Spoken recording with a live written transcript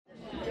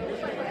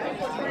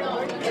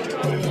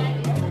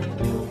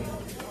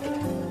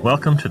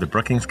Welcome to the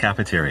Brookings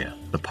Cafeteria,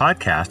 the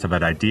podcast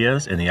about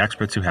ideas and the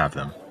experts who have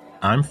them.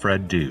 I'm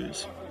Fred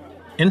Dews.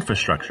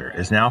 Infrastructure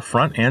is now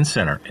front and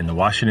center in the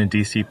Washington,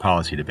 D.C.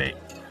 policy debate.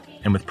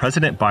 And with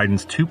President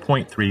Biden's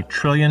 $2.3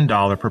 trillion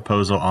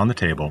proposal on the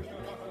table,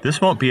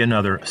 this won't be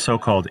another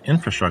so-called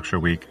infrastructure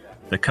week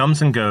that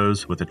comes and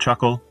goes with a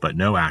chuckle but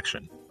no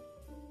action.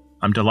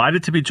 I'm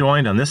delighted to be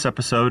joined on this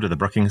episode of the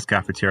Brookings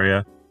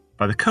Cafeteria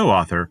by the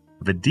co-author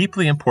of a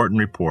deeply important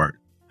report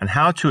on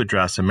how to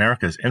address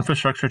America's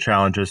infrastructure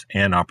challenges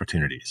and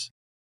opportunities.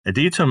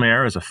 Idit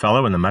Omer is a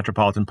fellow in the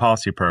Metropolitan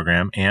Policy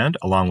Program and,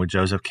 along with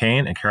Joseph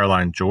Kane and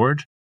Caroline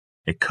George,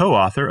 a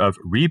co-author of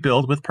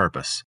Rebuild with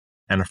Purpose,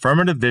 an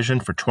affirmative vision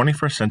for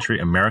 21st century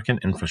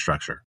American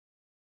infrastructure.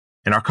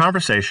 In our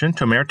conversation,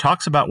 Tomer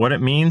talks about what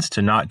it means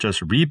to not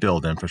just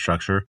rebuild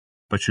infrastructure,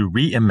 but to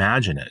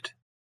reimagine it.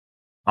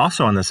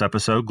 Also on this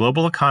episode,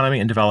 Global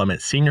Economy and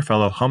Development Senior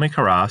Fellow Homi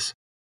Kharas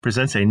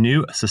presents a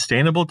new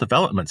Sustainable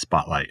Development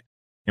Spotlight,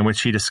 in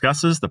which he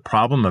discusses the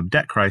problem of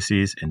debt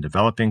crises in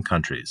developing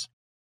countries.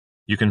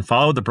 You can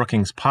follow the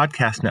Brookings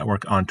Podcast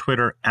Network on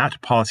Twitter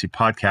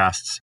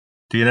 @PolicyPodcasts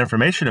to get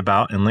information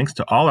about and links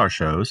to all our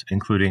shows,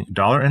 including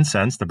Dollar and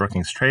Cents, the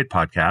Brookings Trade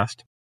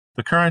Podcast,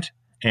 The Current,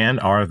 and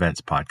our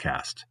Events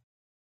Podcast.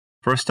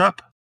 First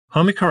up,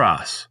 Homi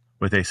Kharas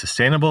with a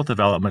Sustainable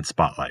Development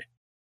Spotlight.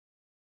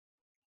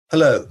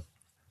 Hello,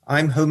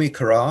 I'm Homi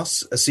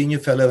Kharas, a Senior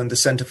Fellow in the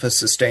Center for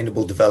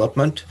Sustainable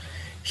Development,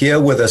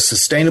 here with a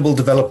Sustainable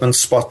Development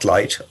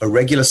Spotlight, a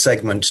regular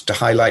segment to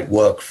highlight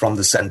work from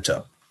the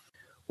center.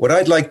 What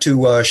I'd like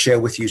to share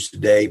with you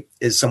today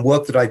is some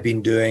work that I've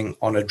been doing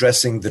on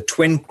addressing the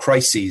twin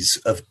crises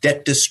of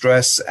debt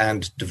distress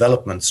and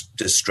development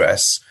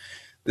distress.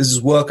 This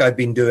is work I've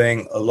been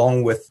doing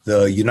along with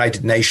the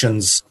United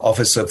Nations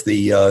Office of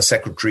the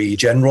Secretary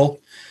General,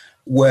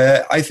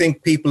 where I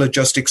think people are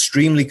just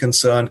extremely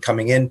concerned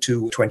coming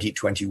into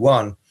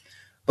 2021,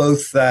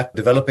 both that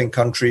developing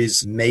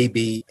countries may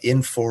be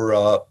in for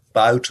a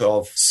bout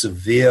of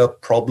severe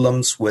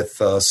problems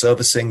with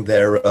servicing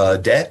their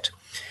debt,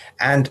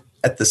 and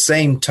at the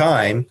same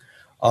time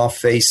are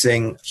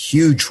facing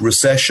huge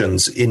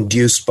recessions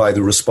induced by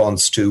the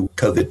response to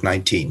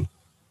COVID-19.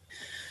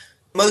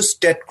 Most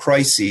debt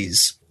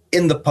crises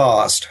in the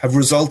past have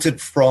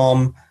resulted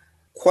from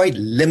quite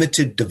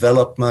limited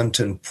development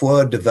and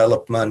poor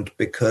development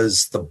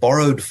because the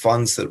borrowed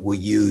funds that were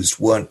used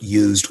weren't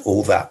used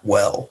all that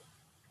well.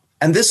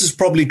 And this is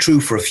probably true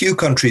for a few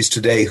countries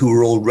today who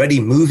are already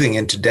moving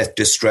into debt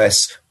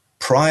distress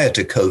prior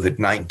to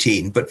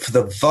COVID-19. But for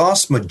the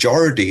vast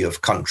majority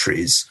of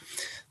countries,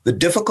 the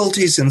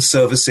difficulties in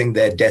servicing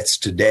their debts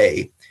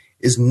today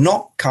is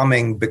not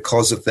coming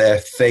because of their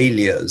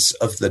failures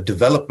of the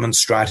development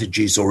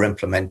strategies or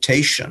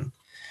implementation,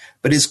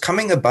 but is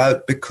coming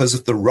about because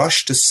of the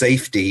rush to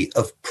safety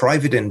of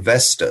private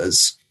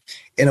investors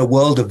in a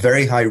world of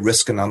very high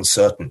risk and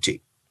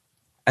uncertainty.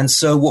 And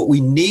so what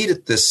we need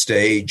at this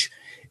stage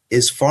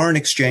is foreign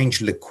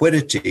exchange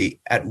liquidity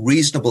at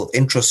reasonable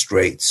interest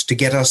rates to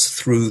get us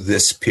through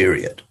this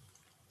period.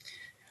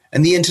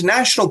 And the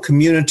international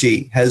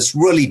community has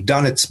really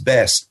done its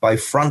best by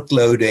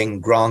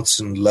front-loading grants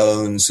and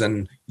loans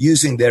and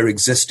using their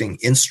existing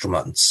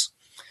instruments.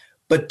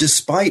 But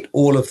despite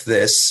all of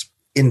this,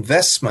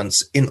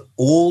 investments in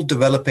all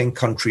developing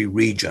country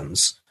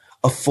regions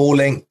are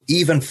falling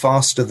even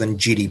faster than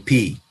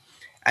GDP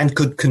and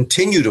could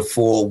continue to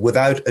fall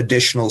without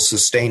additional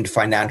sustained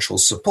financial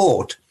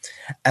support.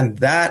 And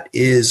that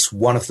is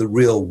one of the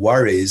real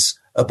worries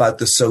about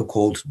the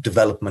so-called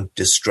development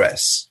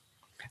distress.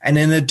 And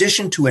in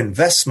addition to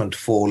investment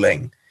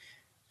falling,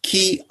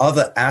 key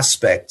other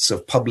aspects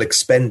of public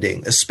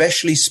spending,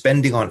 especially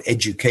spending on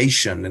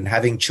education and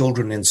having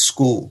children in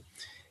school,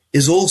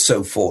 is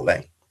also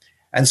falling.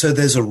 And so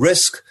there's a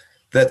risk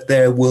that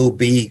there will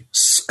be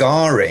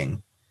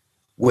scarring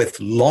with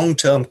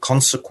long-term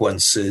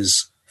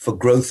consequences for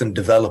growth and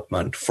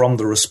development from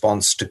the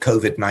response to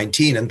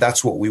COVID-19, and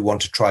that's what we want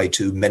to try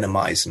to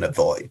minimize and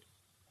avoid.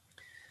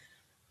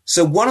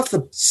 So one of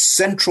the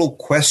central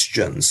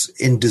questions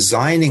in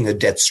designing a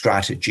debt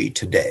strategy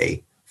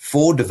today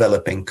for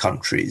developing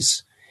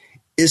countries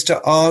is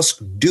to ask,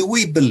 do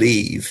we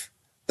believe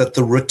that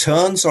the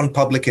returns on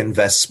public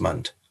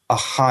investment are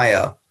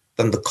higher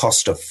than the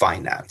cost of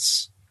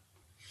finance?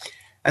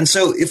 And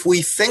so if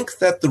we think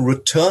that the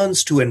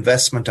returns to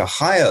investment are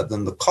higher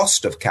than the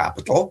cost of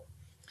capital,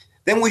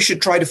 then we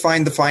should try to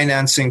find the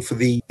financing for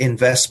the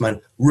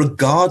investment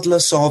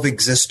regardless of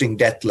existing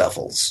debt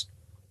levels.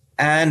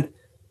 And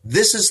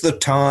this is the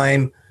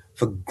time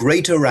for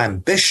greater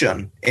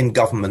ambition in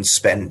government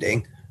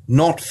spending,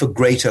 not for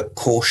greater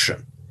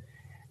caution.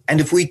 And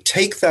if we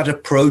take that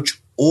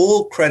approach,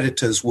 all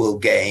creditors will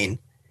gain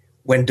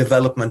when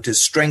development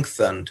is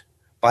strengthened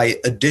by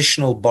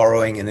additional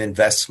borrowing and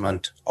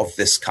investment of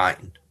this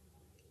kind.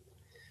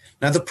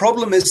 Now, the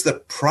problem is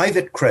that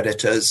private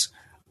creditors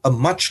are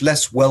much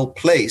less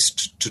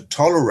well-placed to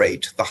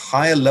tolerate the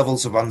higher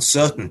levels of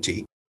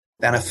uncertainty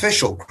than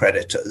official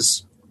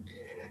creditors.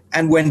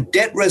 And when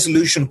debt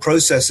resolution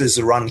processes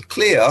are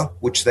unclear,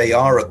 which they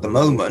are at the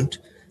moment,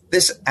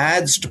 this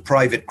adds to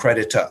private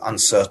creditor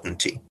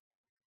uncertainty.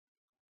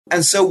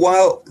 And so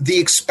while the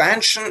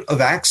expansion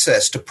of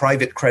access to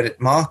private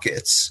credit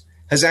markets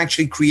has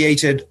actually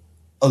created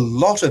a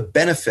lot of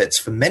benefits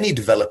for many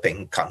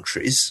developing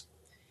countries,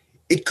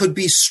 it could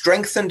be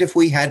strengthened if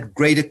we had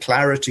greater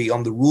clarity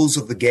on the rules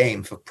of the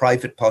game for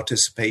private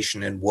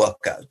participation in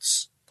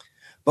workouts.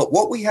 But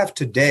what we have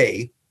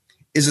today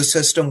is a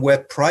system where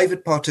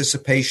private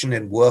participation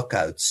in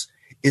workouts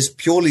is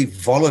purely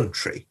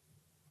voluntary,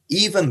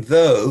 even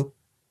though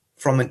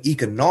from an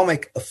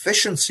economic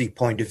efficiency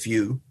point of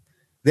view,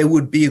 there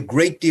would be a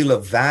great deal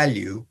of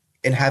value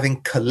in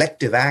having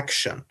collective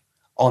action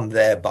on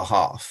their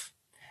behalf.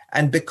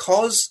 And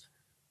because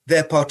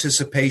their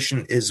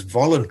participation is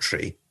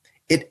voluntary,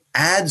 it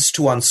adds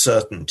to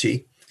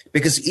uncertainty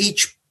because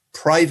each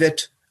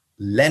private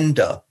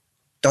lender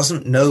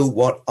doesn't know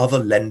what other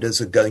lenders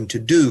are going to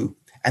do,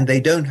 and they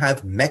don't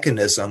have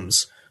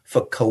mechanisms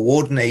for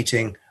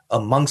coordinating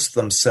amongst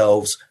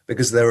themselves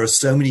because there are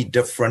so many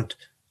different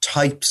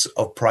types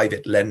of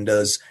private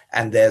lenders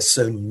and they're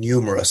so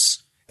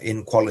numerous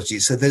in quality.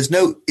 So there's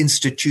no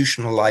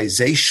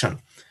institutionalization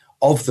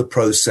of the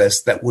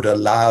process that would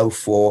allow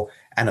for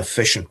an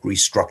efficient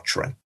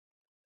restructuring.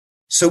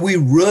 So we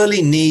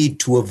really need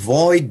to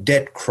avoid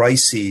debt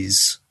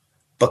crises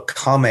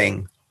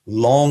becoming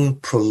long,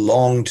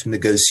 prolonged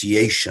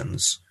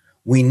negotiations.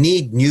 We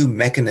need new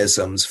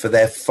mechanisms for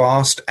their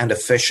fast and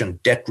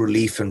efficient debt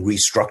relief and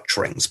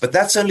restructurings. But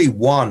that's only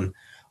one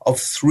of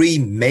three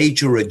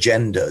major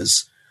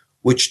agendas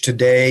which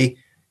today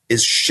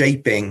is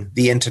shaping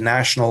the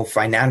international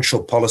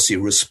financial policy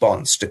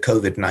response to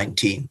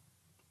COVID-19.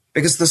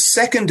 Because the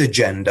second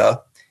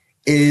agenda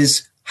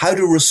is how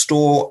to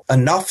restore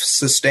enough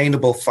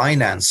sustainable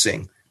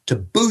financing to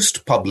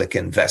boost public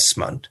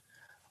investment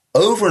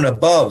over and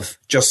above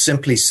just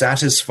simply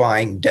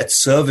satisfying debt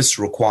service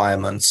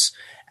requirements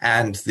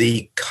and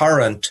the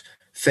current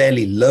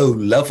fairly low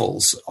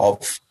levels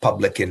of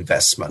public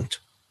investment.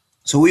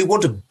 So we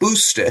want to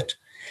boost it.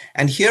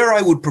 And here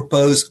I would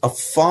propose a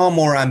far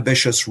more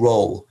ambitious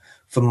role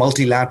for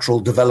multilateral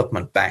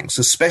development banks,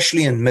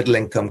 especially in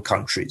middle-income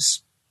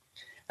countries.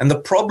 And the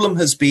problem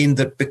has been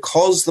that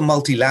because the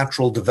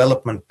multilateral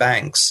development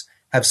banks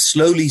have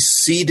slowly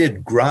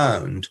ceded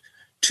ground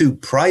to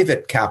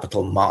private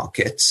capital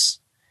markets,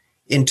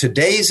 in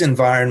today's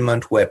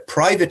environment where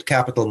private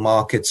capital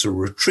markets are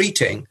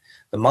retreating,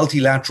 the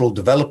multilateral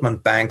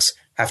development banks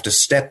have to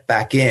step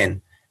back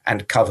in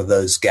and cover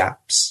those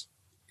gaps.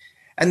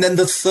 And then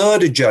the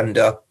third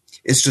agenda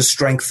is to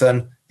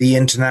strengthen the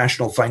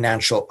international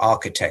financial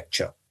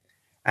architecture.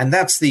 And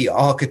that's the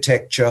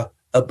architecture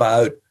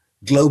about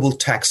global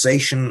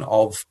taxation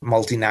of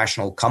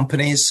multinational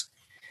companies.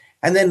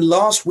 And then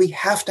last, we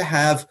have to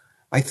have,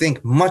 I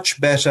think, much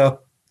better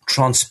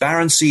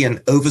transparency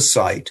and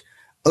oversight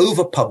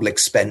over public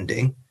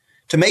spending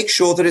to make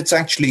sure that it's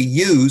actually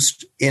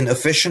used in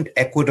efficient,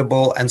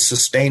 equitable, and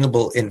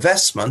sustainable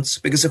investments.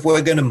 Because if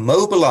we're going to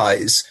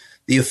mobilize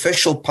the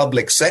official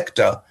public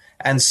sector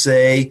and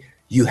say,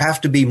 you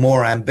have to be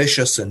more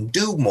ambitious and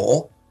do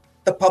more,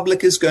 the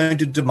public is going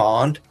to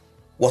demand,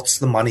 what's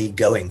the money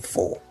going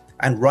for?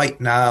 And right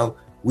now,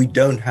 we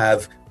don't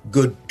have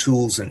good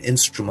tools and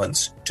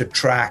instruments to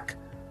track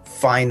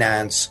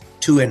finance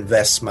to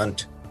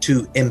investment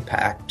to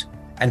impact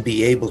and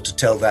be able to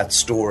tell that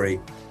story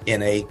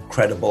in a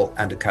credible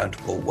and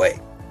accountable way.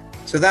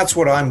 So that's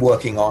what I'm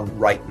working on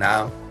right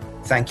now.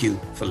 Thank you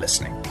for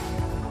listening.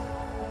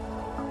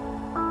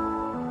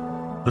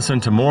 Listen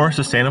to more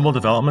Sustainable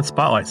Development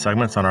Spotlight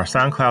segments on our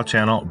SoundCloud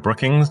channel,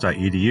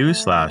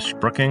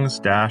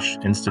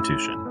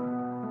 brookings.edu/Brookings-institution.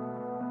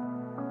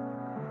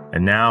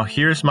 And now,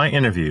 here's my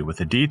interview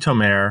with Adi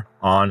Tomer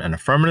on an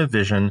affirmative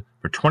vision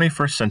for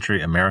 21st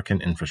century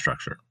American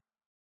infrastructure.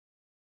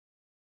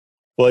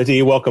 Well,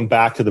 Adi, welcome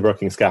back to the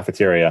Brookings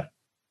Cafeteria.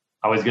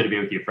 Always good to be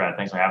with you, Fred.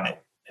 Thanks for having me.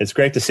 It's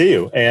great to see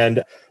you.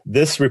 And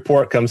this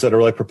report comes at a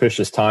really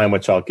propitious time,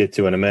 which I'll get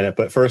to in a minute.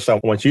 But first, I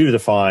want you to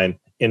define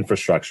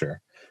infrastructure.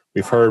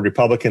 We've heard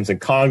Republicans in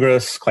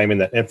Congress claiming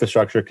that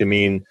infrastructure can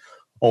mean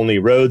only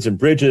roads and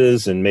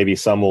bridges, and maybe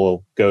some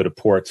will go to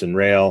ports and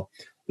rail.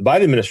 The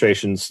Biden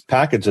administration's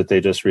package that they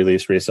just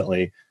released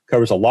recently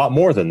covers a lot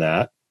more than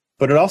that,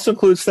 but it also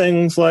includes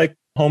things like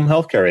home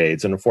healthcare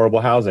aids and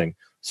affordable housing.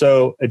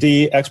 So,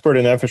 Adi, expert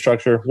in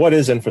infrastructure, what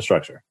is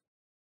infrastructure?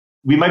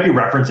 We might be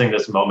referencing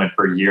this moment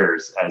for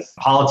years as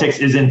politics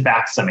is in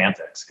fact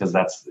semantics, because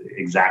that's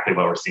exactly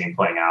what we're seeing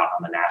playing out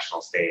on the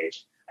national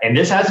stage. And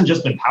this hasn't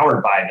just been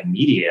powered by the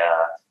media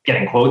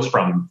getting quotes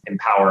from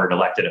empowered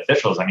elected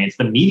officials. I mean, it's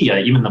the media,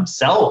 even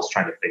themselves,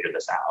 trying to figure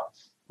this out.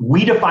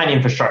 We define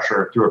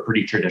infrastructure through a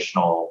pretty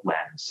traditional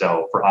lens.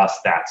 So for us,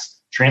 that's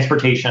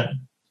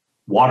transportation,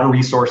 water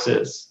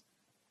resources,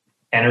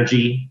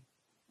 energy,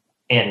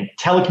 and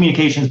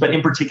telecommunications, but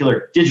in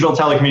particular, digital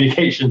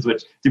telecommunications,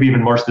 which, to be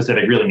even more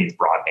specific, really means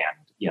broadband,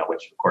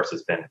 which of course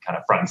has been kind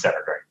of front and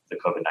center during the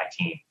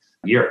COVID-19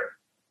 year.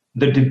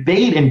 The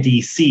debate in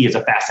DC is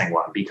a fascinating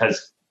one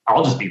because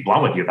I'll just be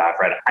blunt with you about it,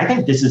 Fred. I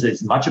think this is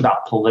as much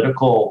about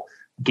political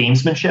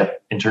gamesmanship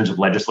in terms of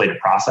legislative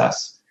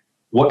process,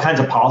 what kinds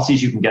of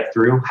policies you can get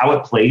through, how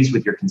it plays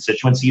with your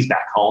constituencies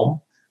back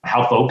home,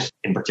 how folks,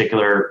 in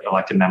particular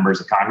elected members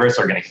of Congress,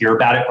 are going to hear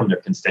about it from their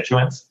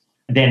constituents,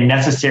 than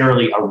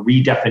necessarily a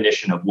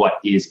redefinition of what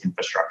is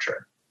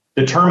infrastructure.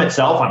 The term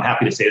itself, I'm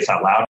happy to say this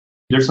out loud,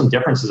 there's some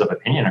differences of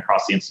opinion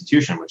across the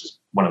institution, which is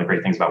one of the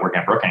great things about working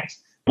at Brookings.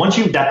 Once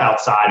you step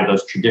outside of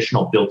those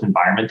traditional built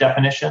environment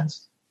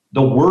definitions,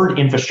 the word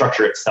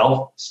infrastructure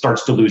itself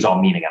starts to lose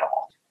all meaning at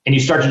all. And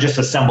you start to just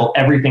assemble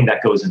everything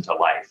that goes into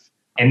life.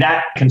 And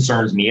that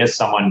concerns me as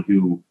someone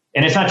who,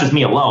 and it's not just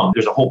me alone,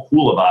 there's a whole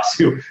pool of us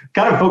who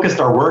kind of focused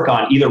our work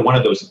on either one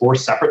of those four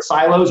separate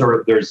silos,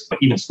 or there's an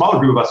even smaller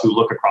group of us who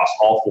look across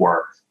all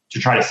four to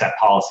try to set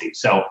policy.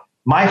 So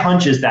my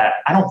hunch is that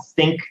I don't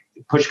think,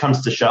 push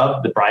comes to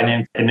shove, the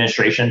Biden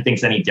administration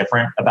thinks any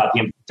different about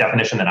the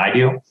definition than I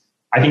do.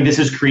 I think this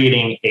is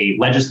creating a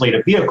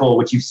legislative vehicle,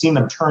 which you've seen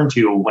them turn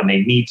to when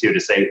they need to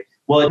say,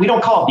 well, we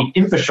don't call it the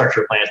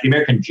infrastructure plan, it's the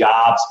American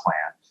Jobs Plan.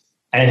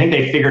 And I think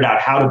they figured out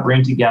how to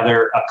bring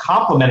together a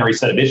complementary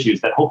set of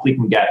issues that hopefully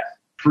can get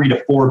 3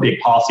 to 4 big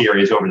policy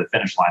areas over the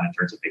finish line in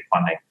terms of big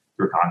funding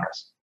through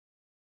Congress.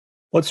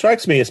 What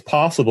strikes me as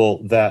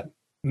possible that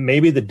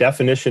maybe the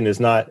definition is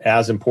not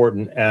as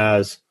important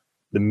as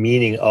the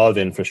meaning of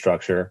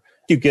infrastructure.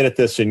 You get at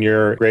this in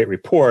your great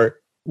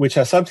report, which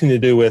has something to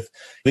do with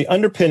the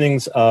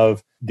underpinnings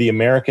of the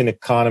American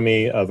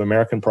economy, of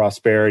American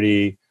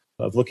prosperity,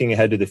 of looking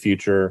ahead to the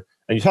future.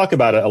 And you talk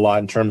about it a lot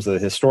in terms of the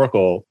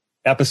historical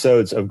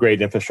episodes of great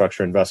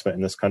infrastructure investment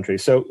in this country.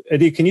 So,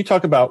 Adi, can you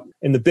talk about,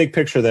 in the big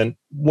picture then,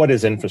 what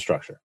is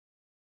infrastructure?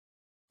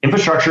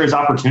 Infrastructure is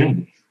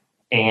opportunity.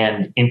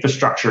 And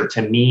infrastructure,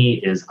 to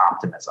me, is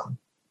optimism.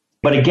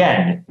 But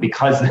again,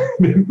 because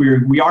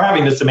we are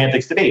having this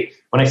semantics debate,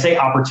 when I say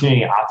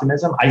opportunity and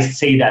optimism, I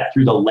say that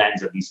through the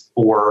lens of these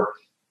 4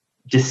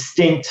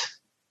 distinct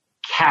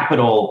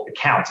capital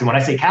accounts. And when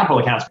I say capital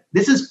accounts,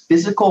 this is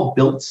physical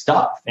built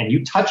stuff. And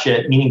you touch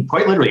it, meaning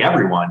quite literally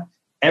everyone,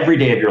 every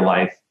day of your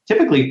life,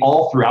 typically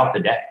all throughout the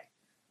day.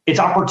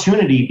 It's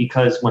opportunity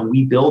because when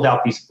we build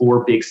out these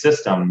 4 big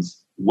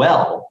systems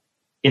well,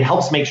 it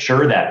helps make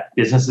sure that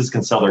businesses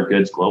can sell their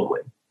goods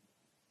globally.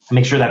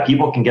 Make sure that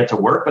people can get to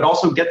work, but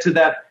also get to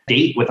that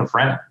date with a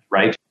friend,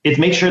 right? It's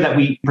make sure that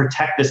we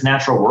protect this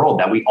natural world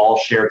that we all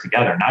share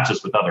together, not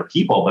just with other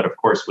people, but of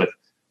course with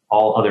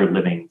all other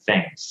living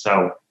things.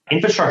 So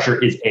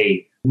infrastructure is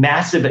a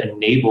massive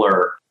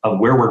enabler of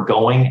where we're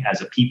going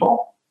as a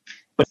people.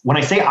 But when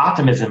I say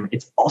optimism,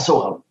 it's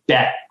also a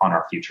bet on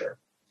our future.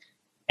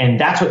 And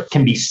that's what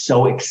can be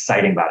so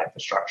exciting about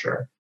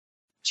infrastructure.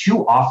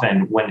 Too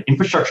often when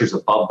infrastructure is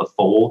above the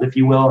fold, if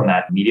you will, in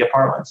that media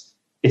parlance,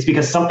 it's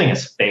because something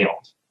has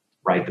failed,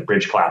 right? The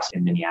bridge collapse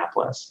in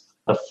Minneapolis,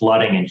 the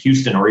flooding in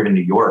Houston or even New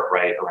York,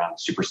 right? Around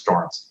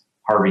superstorms,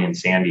 Harvey and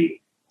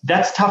Sandy.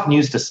 That's tough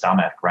news to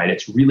stomach, right?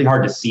 It's really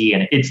hard to see.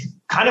 And it's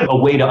kind of a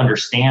way to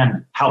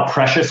understand how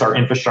precious our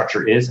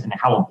infrastructure is and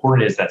how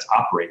important it is that's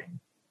operating.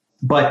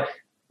 But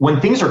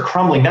when things are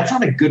crumbling, that's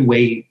not a good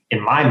way,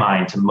 in my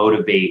mind, to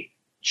motivate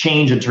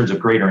change in terms of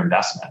greater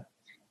investment.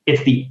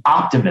 It's the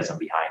optimism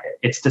behind it.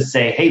 It's to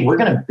say, hey, we're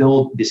going to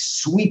build this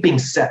sweeping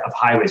set of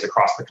highways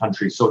across the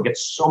country so it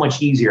gets so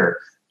much easier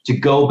to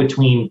go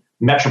between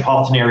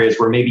metropolitan areas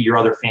where maybe your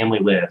other family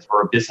lives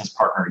or a business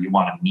partner you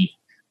want to meet.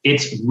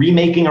 It's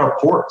remaking our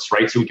ports,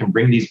 right? So we can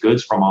bring these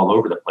goods from all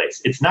over the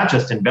place. It's not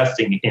just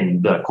investing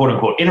in the quote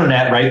unquote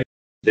internet, right?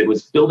 It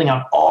was building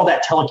out all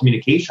that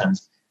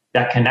telecommunications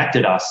that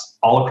connected us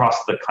all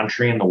across the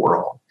country and the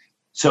world.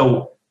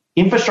 So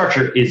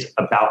infrastructure is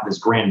about this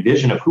grand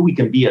vision of who we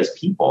can be as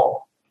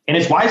people. And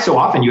it's why so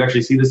often you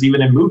actually see this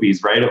even in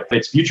movies, right?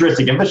 It's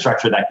futuristic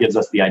infrastructure that gives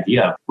us the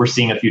idea we're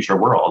seeing a future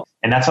world.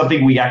 And that's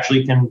something we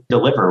actually can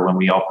deliver when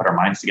we all put our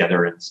minds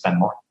together and spend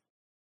more.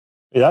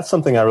 Yeah, that's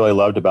something I really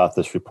loved about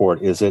this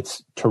report is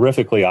it's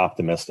terrifically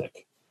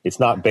optimistic. It's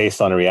not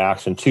based on a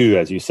reaction to,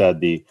 as you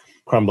said, the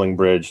crumbling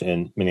bridge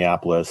in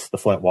Minneapolis, the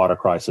Flint water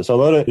crisis.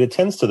 Although it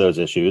attends to those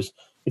issues,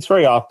 it's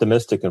very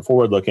optimistic and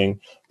forward-looking.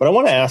 But I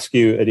want to ask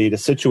you, Adi, to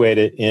situate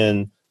it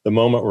in the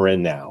moment we're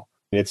in now.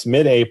 It's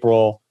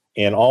mid-April,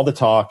 and all the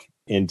talk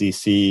in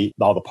D.C.,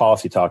 all the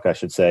policy talk, I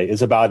should say,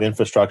 is about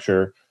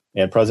infrastructure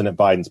and President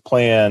Biden's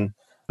plan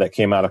that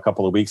came out a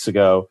couple of weeks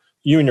ago.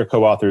 You and your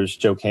co-authors,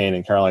 Joe Kane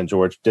and Caroline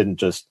George, didn't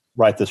just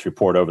write this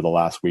report over the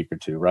last week or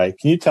two, right?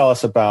 Can you tell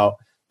us about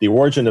the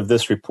origin of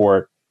this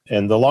report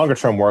and the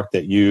longer-term work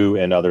that you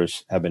and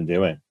others have been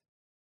doing?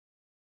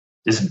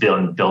 This has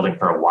been building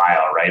for a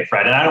while, right,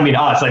 Fred? And I don't mean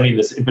us, I mean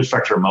this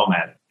infrastructure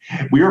moment.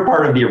 We were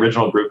part of the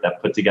original group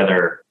that put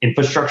together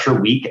Infrastructure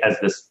Week as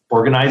this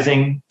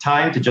organizing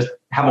time to just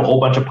have a whole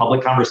bunch of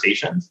public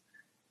conversations.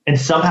 And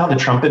somehow the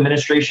Trump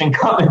administration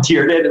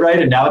commandeered it,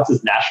 right? And now it's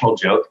this national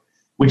joke,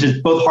 which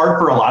is both hard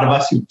for a lot of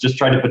us who just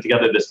try to put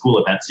together this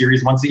cool event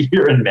series once a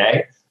year in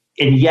May.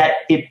 And yet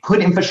it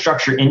put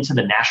infrastructure into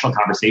the national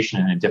conversation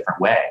in a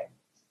different way.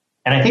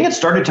 And I think it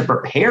started to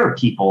prepare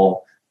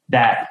people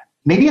that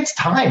maybe it's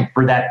time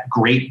for that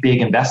great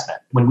big investment.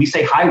 When we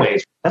say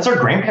highways, that's our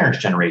grandparents'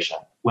 generation.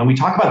 When we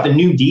talk about the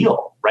New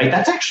Deal, right?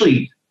 That's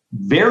actually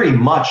very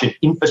much an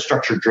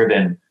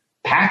infrastructure-driven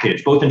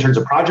package, both in terms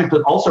of project,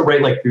 but also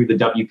right like through the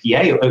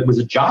WPA, it was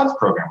a jobs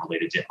program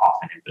related to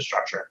often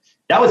infrastructure.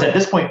 That was at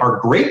this point our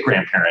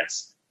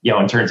great-grandparents,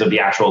 in terms of the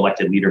actual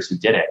elected leaders who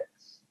did it.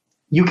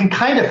 You can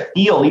kind of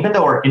feel, even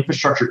though our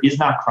infrastructure is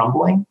not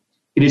crumbling,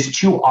 it is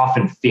too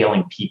often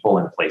failing people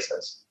and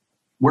places.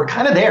 We're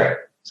kind of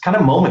there. It's kind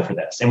of a moment for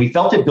this. And we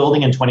felt it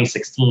building in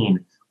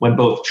 2016 when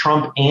both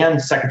Trump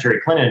and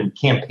Secretary Clinton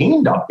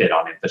campaigned a bit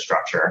on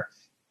infrastructure.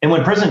 And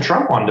when President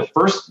Trump won, the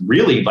first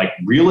really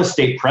real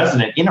estate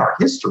president in our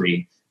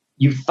history,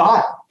 you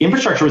thought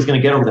infrastructure was going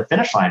to get over the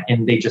finish line,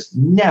 and they just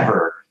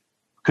never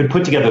could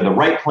put together the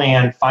right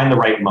plan, find the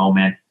right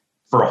moment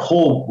for a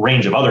whole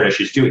range of other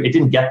issues too. It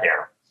didn't get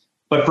there.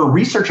 But for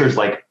researchers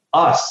like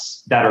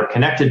us that are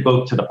connected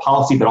both to the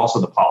policy but also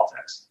the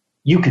politics,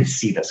 you could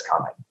see this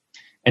coming.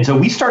 And so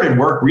we started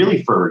work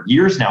really for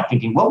years now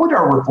thinking, what would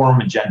our reform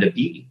agenda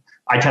be?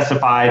 I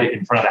testified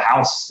in front of the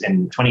House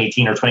in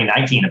 2018 or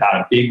 2019 about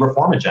a big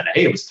reform agenda.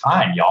 Hey, it was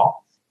time,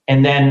 y'all.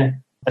 And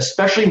then,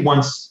 especially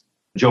once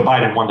Joe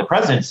Biden won the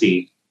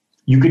presidency,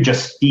 you could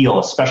just feel,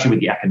 especially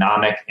with the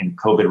economic and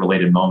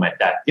COVID-related moment,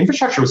 that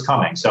infrastructure was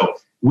coming. So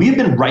we've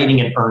been writing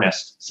in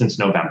earnest since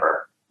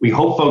November. We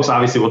hope folks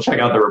obviously will check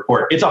out the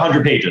report. It's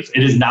 100 pages.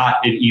 It is not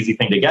an easy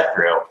thing to get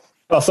through.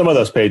 Well, some of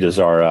those pages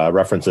are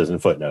references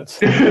and footnotes.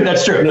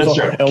 That's true. That's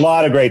true. A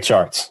lot of great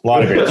charts.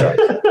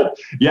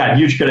 Yeah,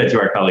 huge credit to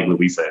our colleague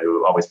Louisa,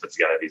 who always puts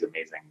together these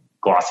amazing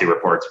glossy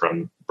reports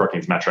from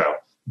Brookings Metro.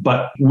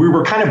 But we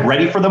were kind of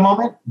ready for the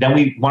moment. Then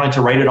we wanted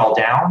to write it all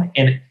down.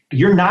 And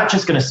you're not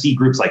just going to see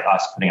groups like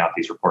us putting out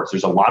these reports.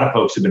 There's a lot of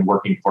folks who've been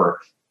working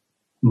for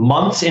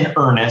months in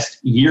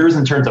earnest, years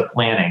in terms of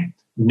planning,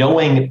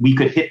 knowing we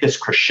could hit this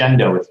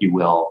crescendo, if you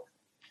will,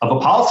 of a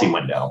policy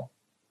window.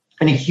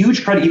 And a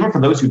huge credit, even for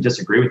those who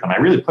disagree with them, I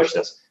really push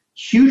this,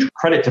 huge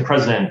credit to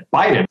President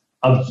Biden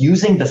of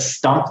using the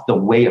stump the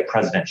way a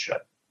president should,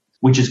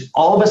 which is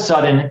all of a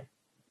sudden,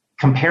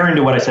 comparing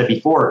to what I said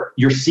before,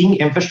 you're seeing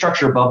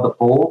infrastructure above the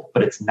fold,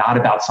 but it's not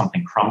about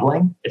something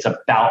crumbling. It's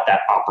about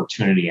that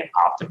opportunity and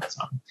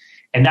optimism.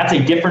 And that's a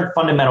different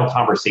fundamental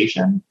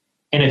conversation.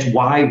 And it's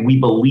why we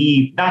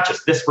believe not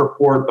just this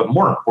report, but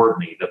more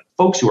importantly, the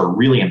folks who are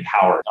really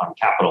empowered on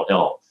Capitol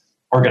Hill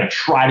are going to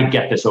try to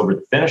get this over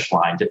the finish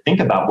line to think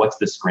about what's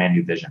this grand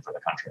new vision for the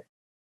country.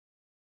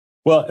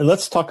 Well,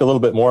 let's talk a little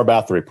bit more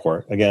about the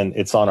report. Again,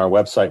 it's on our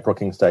website,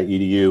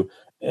 brookings.edu.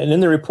 And in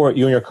the report,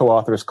 you and your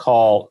co-authors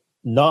call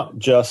not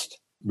just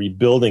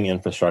rebuilding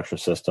infrastructure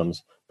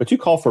systems, but you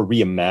call for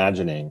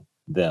reimagining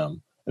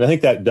them. And I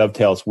think that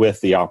dovetails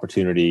with the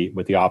opportunity,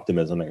 with the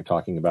optimism that you're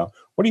talking about.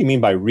 What do you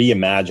mean by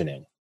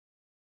reimagining?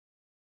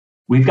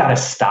 We've got to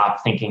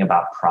stop thinking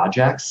about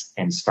projects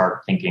and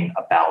start thinking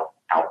about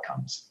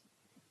outcomes.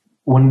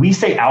 When we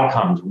say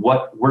outcomes,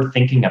 what we're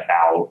thinking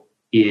about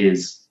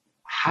is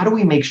how do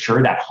we make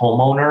sure that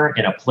homeowner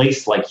in a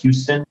place like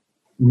Houston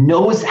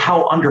knows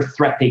how under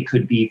threat they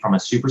could be from a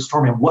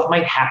superstorm and what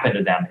might happen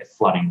to them if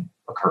flooding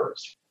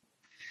occurs.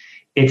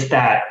 It's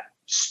that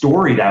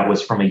story that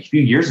was from a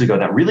few years ago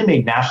that really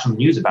made national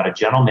news about a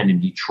gentleman in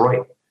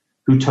Detroit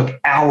who took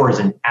hours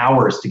and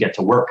hours to get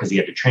to work because he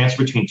had to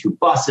transfer between two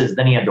buses.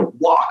 Then he had to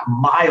walk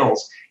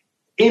miles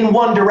in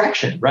one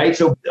direction, right?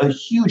 So a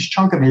huge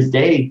chunk of his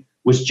day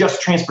was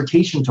just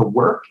transportation to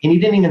work, and he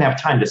didn't even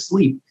have time to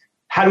sleep.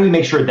 How do we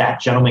make sure that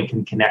gentleman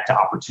can connect to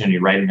opportunity,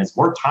 right? And has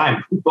more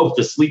time both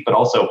to sleep, but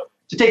also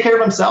to take care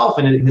of himself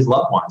and his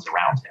loved ones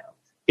around him.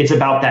 It's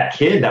about that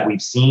kid that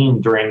we've seen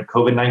during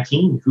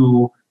COVID-19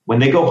 who, when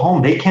they go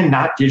home, they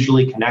cannot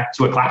digitally connect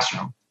to a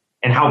classroom,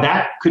 and how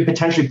that could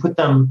potentially put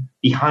them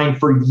behind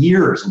for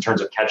years in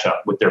terms of catch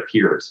up with their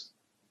peers.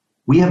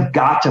 We have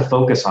got to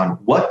focus on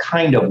what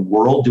kind of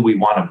world do we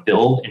want to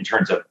build in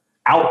terms of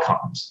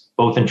outcomes,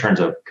 both in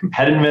terms of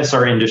competitiveness of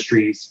our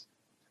industries,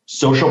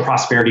 social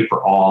prosperity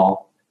for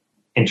all,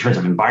 in terms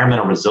of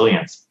environmental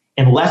resilience,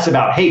 and less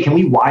about, hey, can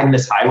we widen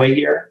this highway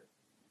here?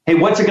 Hey,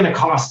 what's it going to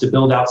cost to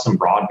build out some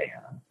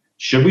broadband?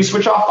 Should we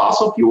switch off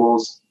fossil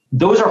fuels?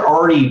 Those are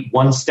already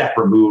one step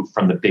removed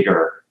from the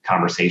bigger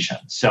conversation.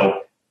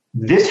 So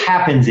this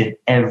happens in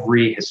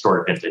every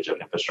historic vintage of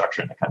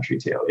infrastructure in the country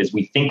too, is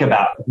we think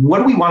about what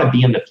do we want to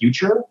be in the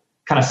future,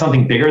 kind of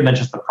something bigger than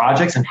just the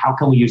projects, and how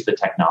can we use the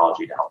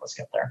technology to help us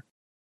get there?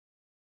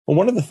 Well,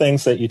 one of the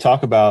things that you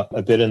talk about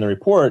a bit in the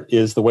report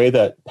is the way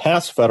that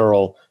past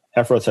federal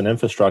efforts on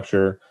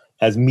infrastructure,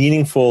 as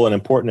meaningful and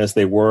important as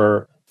they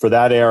were for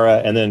that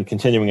era and then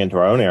continuing into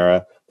our own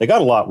era, they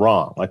got a lot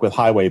wrong, like with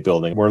highway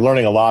building. We're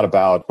learning a lot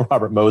about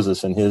Robert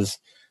Moses and his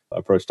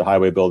approach to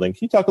highway building. Can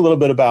you talk a little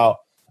bit about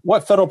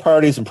what federal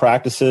priorities and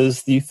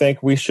practices do you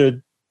think we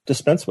should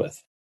dispense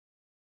with?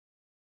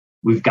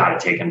 We've got to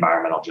take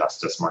environmental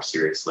justice more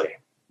seriously.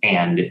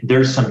 And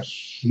there's some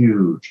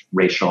huge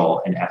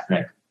racial and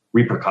ethnic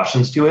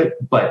repercussions to it,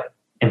 but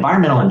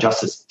environmental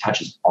injustice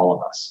touches all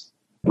of us.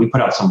 We put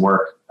out some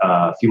work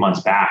a few months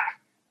back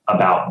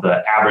about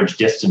the average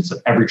distance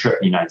of every trip in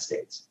the United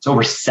States. It's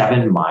over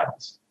 7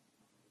 miles.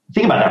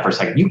 Think about that for a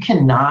second. You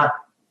cannot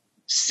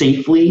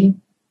safely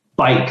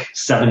bike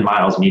 7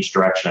 miles in each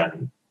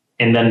direction.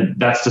 And then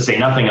that's to say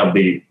nothing of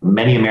the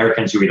many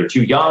Americans who are either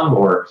too young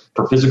or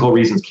for physical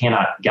reasons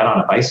cannot get on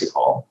a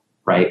bicycle,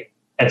 right?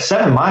 At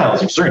 7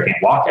 miles, you certainly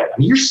can't walk it. I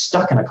mean, you're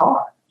stuck in a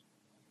car.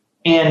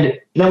 And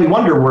then we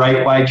wonder,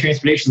 right, why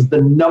transportation is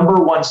the number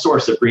one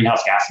source of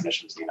greenhouse gas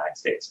emissions in the United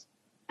States.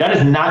 That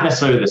is not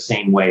necessarily the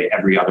same way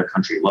every other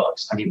country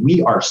looks. I mean,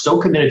 we are so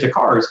committed to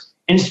cars,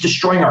 and it's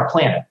destroying our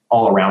planet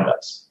all around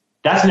us.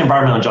 That's an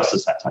environmental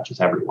injustice that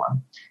touches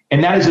everyone.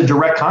 And that is a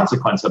direct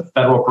consequence of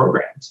federal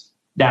programs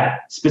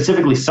that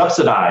specifically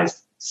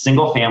subsidized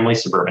single-family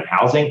suburban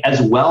housing, as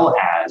well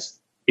as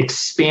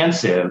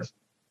expansive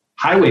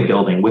highway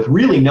building with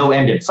really no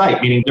end in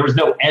sight, meaning there was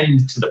no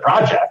end to the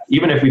project.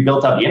 Even if we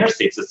built out the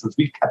interstate systems,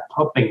 we kept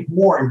pumping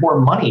more and more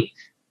money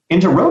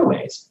into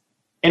roadways.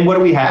 And what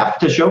do we have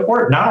to show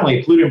for it? Not only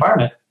a polluted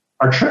environment,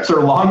 our trips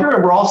are longer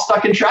and we're all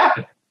stuck in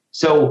traffic.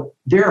 So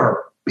there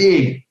are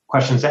big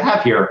questions to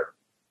have here.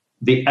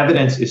 The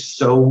evidence is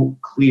so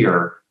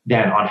clear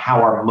then on how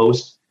our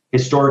most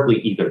historically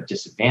either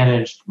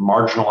disadvantaged,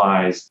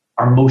 marginalized,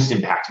 are most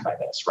impacted by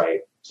this,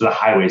 right? So the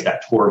highways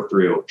that tore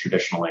through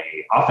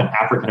traditionally, often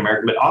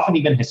African-American, but often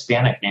even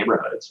Hispanic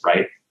neighborhoods,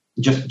 right?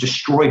 Just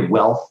destroyed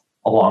wealth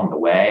along the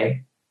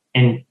way.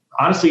 And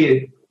honestly,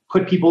 it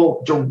put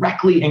people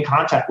directly in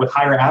contact with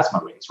higher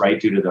asthma rates, right?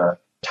 Due to the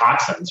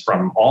toxins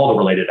from all the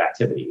related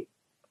activity.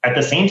 At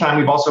the same time,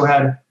 we've also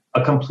had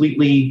a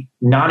completely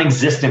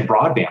non-existent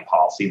broadband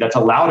policy that's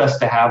allowed us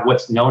to have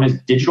what's known as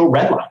digital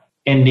redlining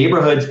in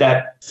neighborhoods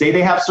that say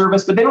they have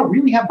service, but they don't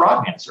really have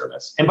broadband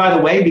service. And by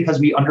the way, because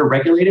we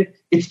under-regulate it,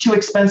 it's too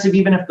expensive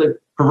even if the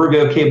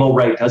proverbial cable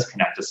right does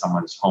connect to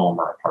someone's home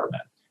or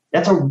apartment.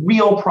 That's a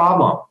real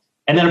problem.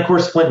 And then, of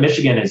course, Flint,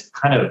 Michigan is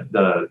kind of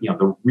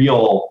the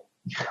real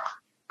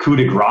coup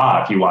de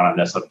grace, if you want, on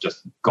this, of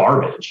just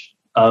garbage,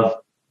 of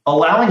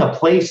allowing a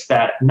place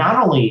that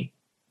not only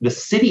the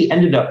city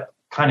ended up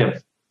kind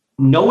of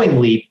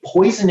knowingly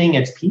poisoning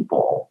its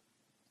people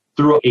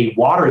through a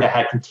water that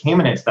had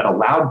contaminants that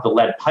allowed the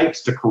lead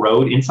pipes to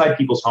corrode inside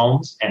people's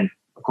homes and,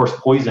 of course,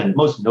 poison,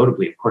 most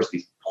notably, of course,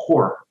 these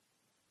poor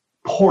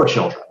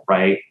children,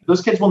 right?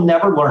 Those kids will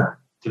never learn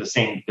to the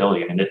same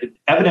ability. I mean, the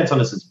evidence on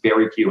this is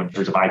very few in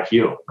terms of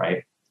IQ,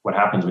 right? What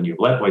happens when you have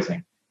lead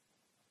poisoning.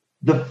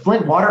 The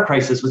Flint water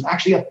crisis was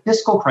actually a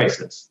fiscal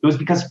crisis. It was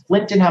because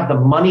Flint didn't have the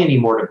money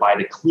anymore to buy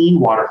the clean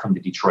water from the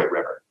Detroit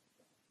River.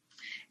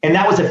 And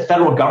that was a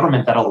federal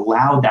government that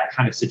allowed that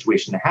kind of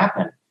situation to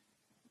happen.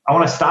 I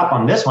want to stop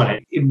on this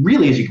one. It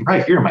really, as you can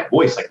probably hear in my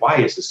voice, like, why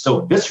is this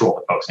so visceral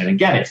to folks? And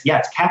again,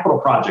 it's capital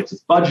projects,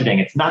 it's budgeting,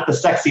 it's not the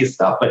sexiest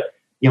stuff, but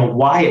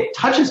why it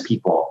touches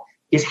people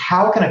is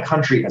how can a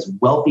country as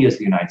wealthy as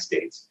the United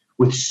States,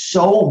 with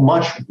so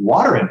much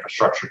water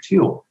infrastructure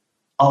too,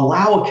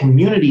 allow a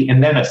community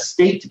and then a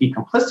state to be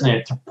complicit in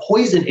it to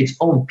poison its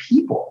own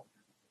people?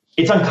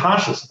 It's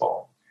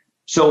unconscionable.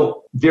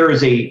 So there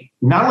is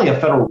not only a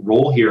federal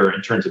role here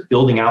in terms of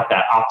building out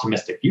that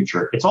optimistic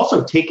future, it's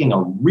also taking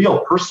a real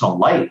personal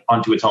light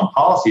onto its own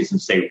policies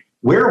and say,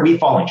 where are we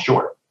falling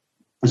short?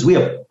 Because we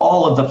have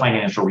all of the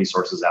financial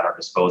resources at our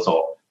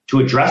disposal to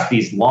address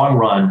these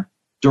long-run,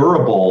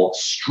 durable,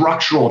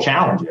 structural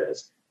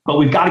challenges, but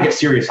we've got to get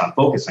serious on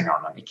focusing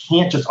on them. It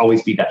can't just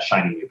always be that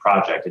shiny new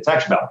project. It's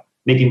actually about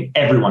making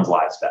everyone's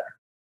lives better.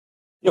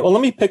 Yeah, well,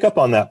 let me pick up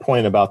on that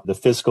point about the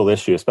fiscal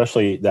issue,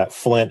 especially that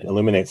Flint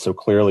illuminates so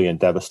clearly and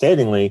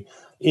devastatingly.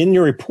 In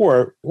your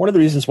report, one of the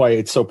reasons why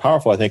it's so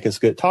powerful, I think, is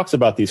it talks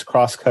about these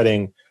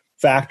cross-cutting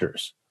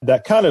factors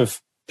that kind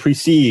of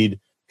precede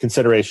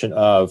consideration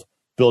of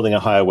building a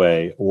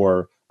highway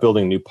or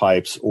building new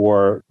pipes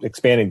or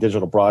expanding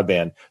digital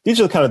broadband. These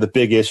are kind of the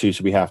big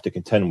issues we have to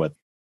contend with.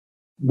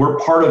 We're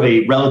part of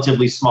a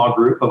relatively small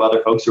group of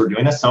other folks who are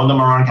doing this. Some of them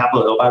are on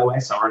Capitol Hill, by the way.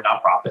 Some are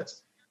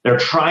nonprofits. They're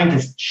trying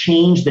to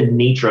change the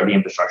nature of the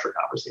infrastructure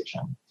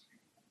conversation.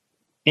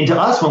 And to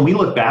us, when we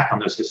look back on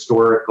those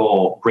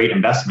historical great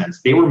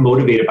investments, they were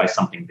motivated by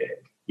something big.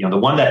 The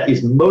one that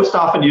is most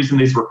often used in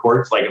these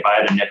reports, like if I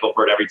had a nickel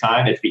for it every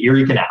time, it's the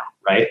Erie Canal,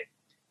 right?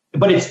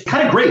 But it's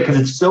kind of great because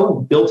it's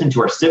so built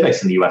into our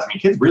civics in the US. I mean,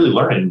 kids really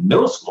learn in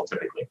middle school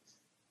typically,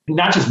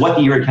 not just what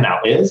the Erie Canal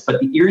is, but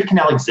the Erie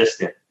Canal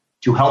existed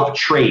to help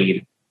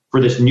trade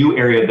for this new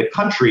area of the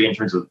country in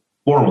terms of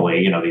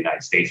formally, the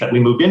United States that we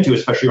moved into,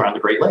 especially around the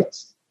Great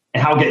Lakes,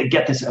 and how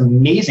get this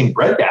amazing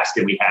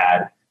breadbasket we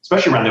had,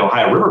 especially around the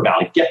Ohio River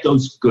Valley, get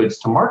those goods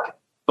to market,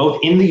 both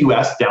in the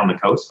US down the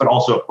coast, but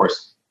also, of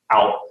course,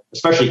 out,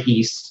 especially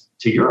east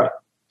to Europe.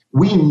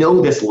 We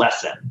know this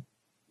lesson.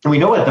 And we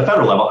know at the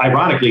federal level,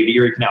 ironically, the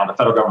Erie Canal, the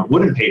federal government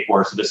wouldn't pay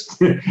for,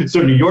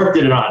 so New York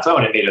did it on its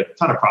own. It made a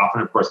ton of profit,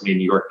 and of course, made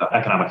New York the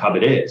economic hub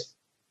it is.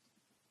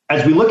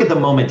 As we look at the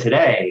moment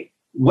today,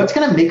 what's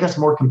going to make us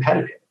more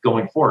competitive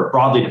going forward,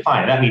 broadly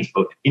defined? That means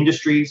both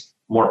industries,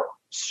 more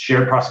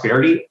shared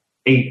prosperity,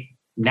 a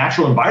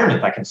natural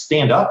environment that can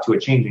stand up to a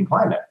changing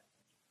climate.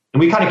 And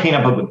we kind of came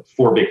up with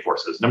 4 big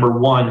forces. Number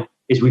one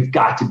is we've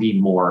got to be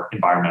more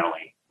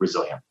environmentally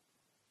resilient.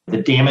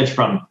 The damage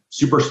from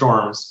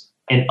superstorms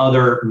and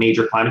other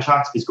major climate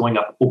shocks is going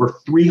up over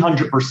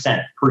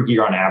 300% per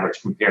year on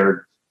average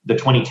compared the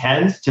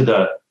 2010s to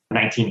the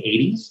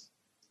 1980s.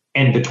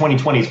 And the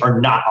 2020s are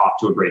not off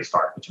to a great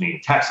start between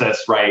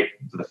Texas, right,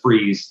 the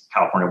freeze,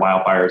 California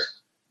wildfires.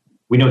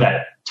 We know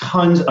that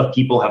tons of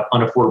people have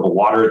unaffordable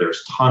water.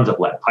 There's tons of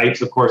lead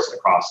pipes, of course,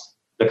 across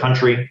the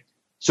country.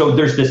 So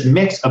there's this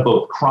mix of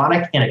both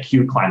chronic and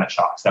acute climate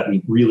shocks that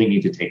we really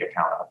need to take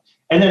account of.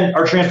 And then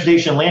our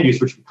transportation and land use,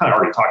 which we kind of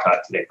already talked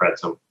about today, Fred,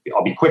 so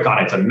I'll be quick on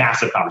it. It's a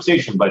massive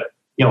conversation, but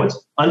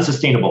it's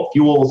unsustainable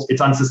fuels,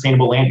 it's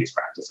unsustainable land use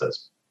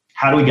practices.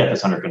 How do we get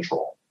this under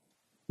control?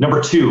 Number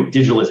 2,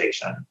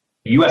 digitalization.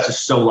 The US is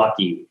so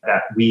lucky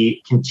that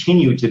we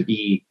continue to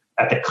be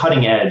at the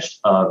cutting edge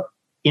of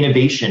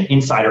innovation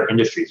inside our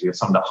industries. We have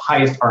some of the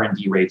highest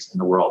R&D rates in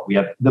the world. We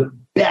have the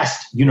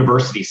best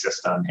university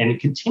system, and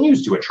it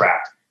continues to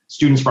attract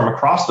students from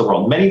across the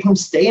world, many of whom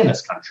stay in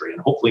this country,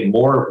 and hopefully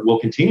more will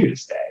continue to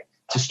stay,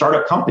 to start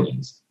up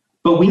companies.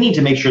 But we need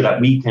to make sure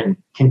that we can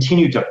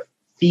continue to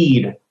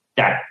feed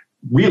that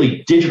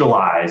really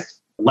digitalized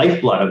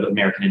lifeblood of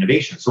American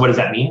innovation. So what does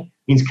that mean?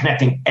 It means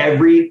connecting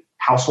every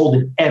household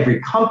and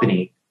every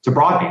company to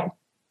broadband.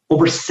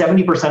 Over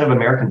 70% of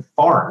American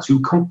farms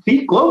who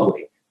compete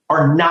globally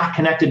are not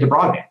connected to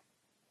broadband.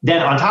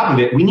 Then on top of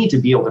it, we need to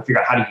be able to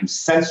figure out how to use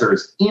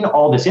sensors in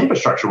all this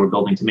infrastructure we're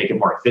building to make it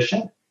more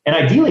efficient and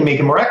ideally make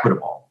it more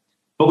equitable.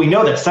 But we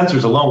know that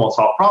sensors alone won't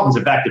solve problems.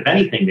 In fact, if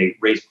anything, they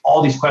raise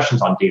all these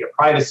questions on data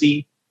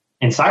privacy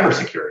and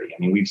cybersecurity. I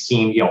mean, we've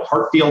seen,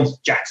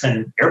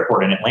 Hartsfield-Jackson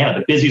Airport in Atlanta,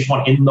 the busiest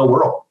one in the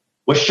world,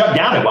 was shut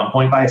down at one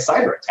point by a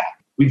cyber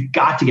attack. We've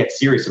got to get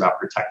serious about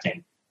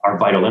protecting our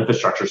vital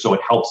infrastructure so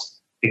it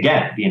helps,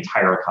 again, the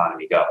entire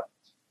economy go.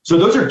 So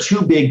those are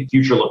 2 big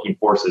future-looking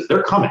forces.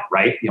 They're coming,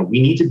 right? We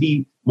need to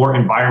be more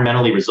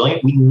environmentally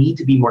resilient. We need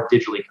to be more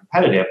digitally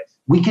competitive.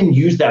 We can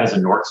use that as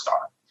a North Star.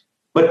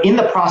 But in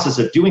the process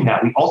of doing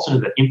that, we also know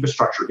that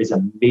infrastructure is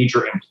a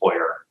major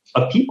employer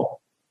of people.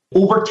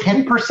 Over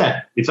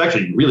 10%, it's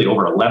actually really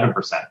over 11%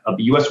 of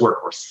the US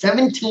workforce,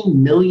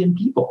 17 million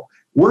people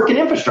work in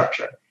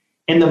infrastructure.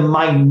 And the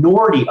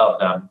minority of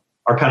them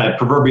are kind of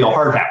proverbial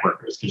hard hat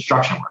workers,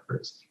 construction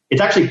workers. It's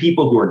actually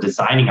people who are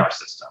designing our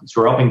systems,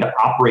 who are helping to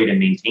operate and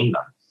maintain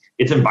them.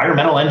 It's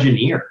environmental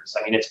engineers.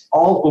 I mean, it's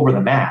all over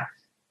the map.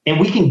 And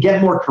we can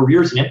get more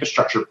careers in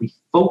infrastructure if we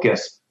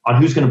focus on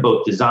who's going to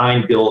both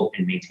design, build,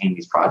 and maintain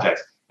these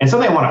projects. And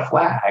something I want to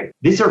flag,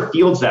 these are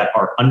fields that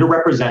are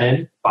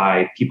underrepresented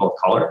by people of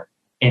color,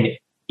 and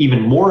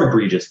even more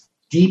egregious,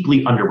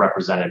 deeply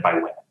underrepresented by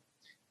women.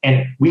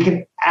 And we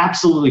can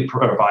absolutely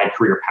provide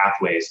career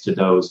pathways to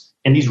those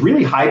in these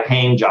really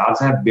high-paying jobs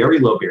that have very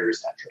low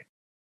barriers to entry.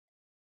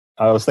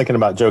 I was thinking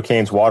about Joe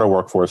Kane's water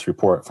workforce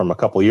report from a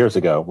couple of years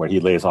ago, where he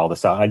lays all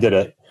this out. I did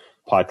a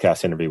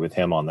podcast interview with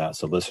him on that,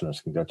 so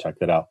listeners can go check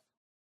that out.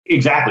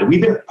 Exactly.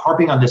 We've been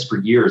harping on this for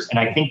years, and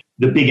I think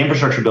the big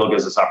infrastructure bill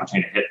gives us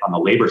opportunity to hit on the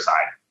labor side.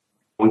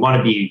 We want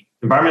to be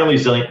environmentally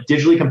resilient,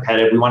 digitally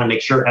competitive. We want to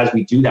make sure as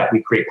we do that,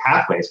 we create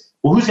pathways.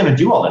 Well, who's going to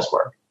do all this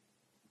work?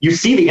 You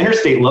see the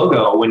interstate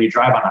logo when you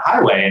drive on the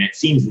highway, and it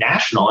seems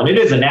national, and it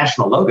is a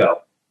national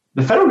logo.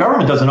 The federal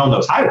government doesn't own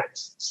those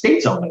highways.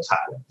 States own those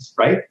highways,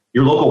 right?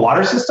 Your local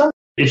water system,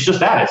 it's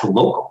just that, it's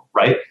local,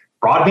 right?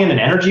 Broadband and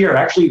energy are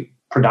actually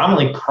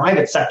predominantly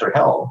private sector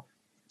held.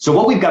 So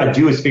what we've got to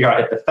do is figure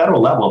out at the federal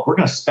level, if we're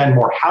going to spend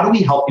more, how do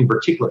we help in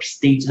particular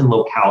states and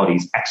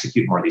localities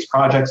execute more of these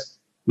projects,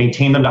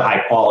 maintain them to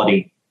high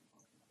quality?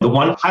 The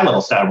one high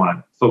level stat I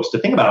want folks to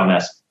think about on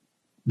this,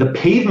 the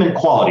pavement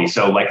quality,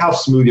 so like how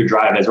smooth your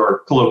drive is, or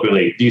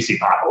colloquially, do you see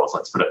potholes,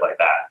 let's put it like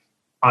that,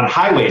 on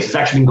highways has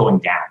actually been going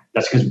down.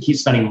 That's because we keep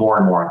spending more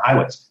and more on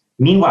highways.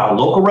 Meanwhile,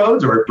 local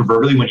roads, or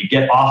proverbially when you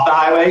get off the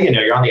highway,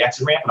 you're on the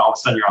exit ramp and all of a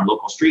sudden you're on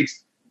local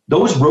streets,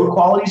 those road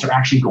qualities are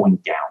actually going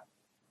down.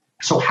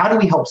 So how do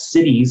we help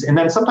cities, and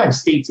then sometimes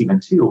states even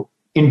too,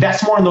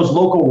 invest more in those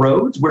local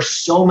roads where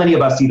so many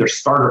of us either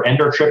start or end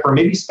our trip or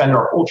maybe spend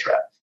our whole trip?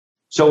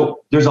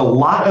 So there's a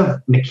lot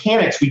of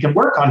mechanics we can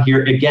work on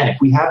here, again, if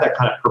we have that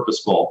kind of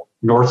purposeful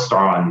North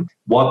Star on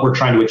what we're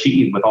trying to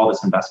achieve with all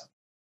this investment.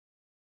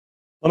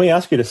 Let me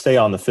ask you to stay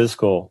on the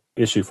fiscal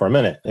issue for a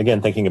minute.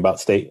 Again, thinking about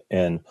state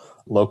and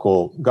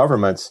local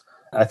governments,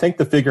 I think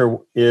the figure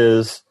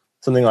is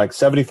something like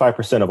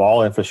 75% of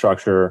all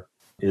infrastructure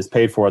is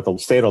paid for at the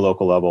state or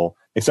local level,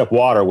 except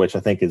water, which I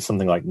think is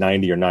something like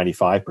 90 or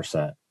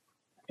 95%.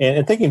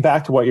 And thinking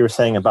back to what you were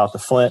saying about the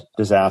Flint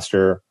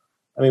disaster,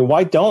 I mean,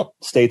 why don't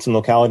states and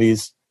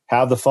localities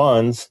have the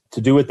funds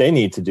to do what they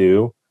need to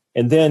do?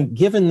 And then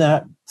given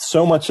that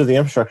so much of the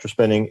infrastructure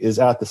spending is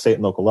at the state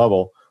and local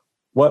level,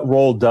 what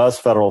role does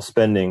federal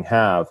spending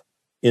have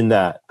in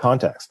that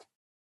context?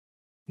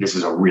 This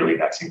is a really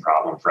vexing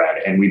problem,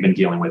 Fred, and we've been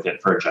dealing with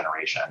it for a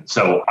generation.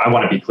 So I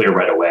want to be clear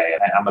right away.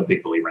 I'm a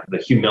big believer in the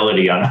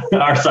humility on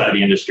our side of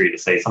the industry to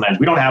say sometimes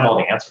we don't have all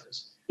the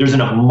answers. There's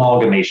an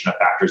amalgamation of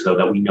factors, though,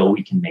 that we know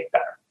we can make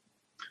better.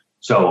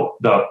 So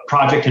the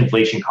project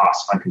inflation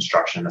costs on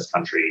construction in this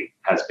country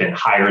has been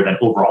higher than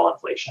overall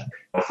inflation.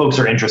 If folks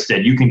are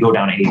interested, you can go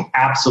down an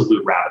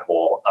absolute rabbit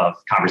hole of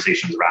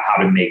conversations about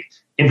how to make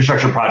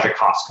infrastructure project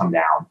costs come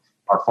down.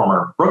 Our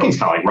former Brookings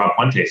colleague, Rob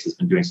Fuentes, has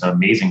been doing some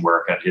amazing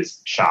work at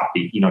his shop,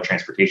 the Eno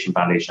Transportation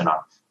Foundation,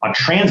 on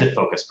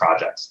transit-focused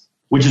projects,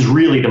 which is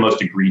really the most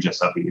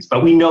egregious of these.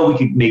 But we know we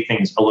could make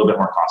things a little bit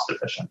more cost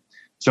efficient.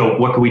 So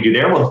what could we do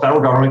there? Well, the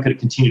federal government could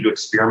continue to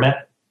experiment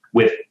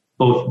with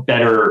both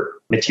better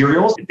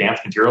materials,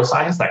 advanced material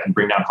science that can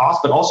bring down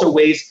costs, but also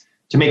ways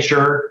to make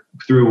sure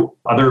through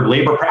other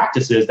labor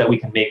practices that we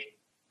can make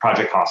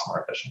project costs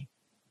more efficient.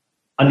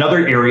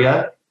 Another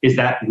area is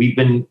that we've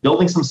been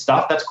building some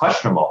stuff that's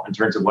questionable in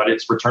terms of what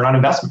its return on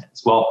investment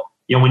is. Well,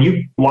 when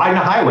you widen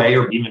a highway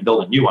or even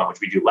build a new one, which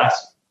we do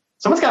less,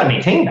 someone's got to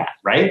maintain that,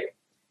 right?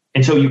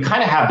 And so you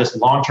kind of have this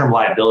long-term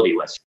liability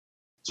list.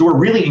 So we're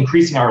really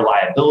increasing our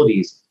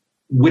liabilities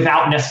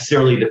without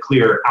necessarily the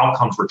clear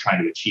outcomes we're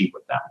trying to achieve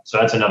with them. So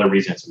that's another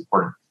reason it's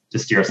important to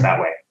steer us that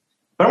way.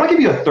 But I want to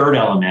give you a third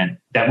element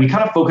that we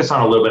kind of focus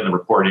on a little bit in the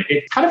report.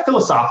 It's kind of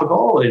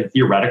philosophical and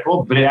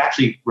theoretical, but it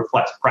actually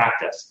reflects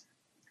practice,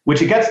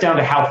 which it gets down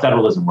to how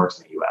federalism works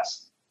in the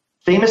US.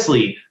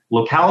 Famously,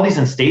 localities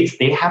and states,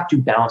 they have to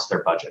balance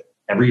their budget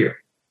every year.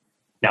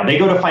 Now, they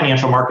go to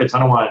financial markets. I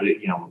don't want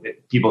to,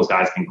 people's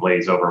eyes can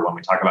glaze over when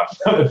we talk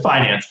about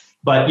finance,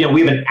 but, we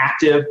have an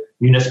active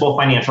municipal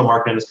financial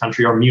market in this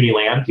country, or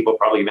Muniland. People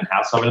probably even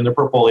have some in their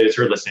portfolios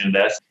who are listening to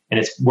this, and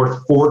it's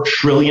worth $4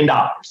 trillion.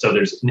 So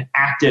there's an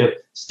active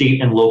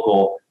state and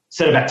local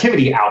set of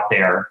activity out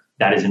there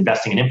that is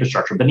investing in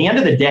infrastructure. But at the end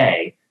of the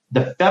day,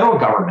 the federal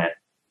government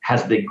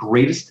has the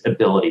greatest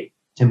ability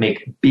to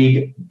make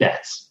big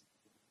bets.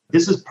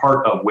 This is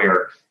part of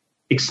where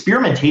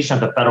experimentation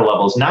at the federal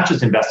level is not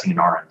just investing in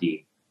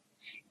R&D.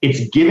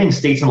 It's giving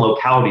states and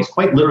localities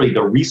quite literally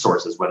the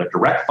resources, whether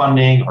direct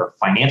funding or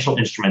financial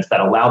instruments that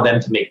allow them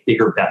to make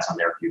bigger bets on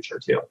their future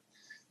too.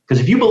 Because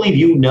if you believe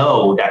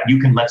that you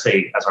can, let's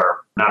say, as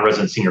our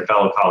non-resident senior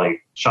fellow colleague,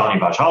 Shalini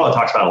Bajhala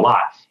talks about a lot,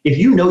 if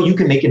you know you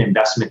can make an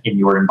investment in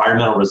your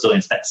environmental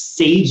resilience that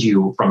saves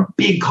you from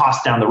big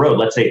costs down the road,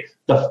 let's say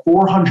the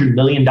 $400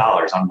 million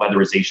on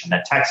weatherization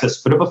that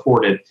Texas could have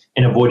afforded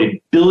and avoided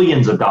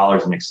billions of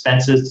dollars in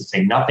expenses, to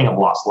say nothing of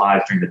lost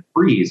lives during the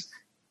freeze,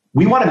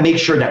 we want to make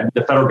sure that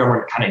the federal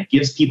government kind of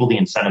gives people the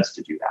incentives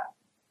to do that.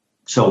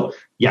 So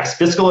yes,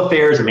 fiscal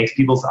affairs, it makes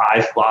people's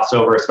eyes gloss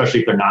over, especially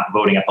if they're not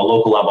voting at the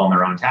local level on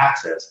their own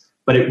taxes.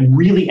 But it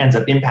really ends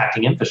up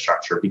impacting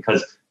infrastructure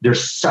because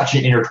there's such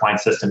an intertwined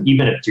system,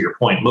 even if, to your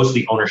point, most of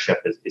the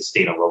ownership is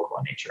state and local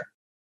in nature.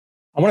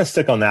 I want to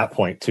stick on that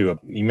point too.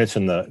 You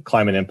mentioned the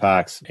climate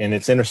impacts and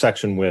its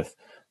intersection with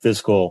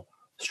physical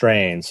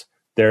strains.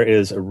 There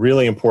is a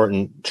really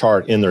important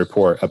chart in the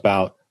report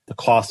about the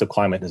cost of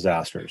climate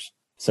disasters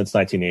since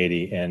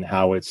 1980 and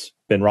how it's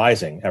been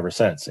rising ever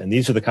since. And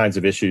these are the kinds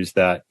of issues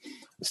that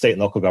state and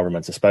local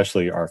governments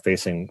especially are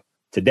facing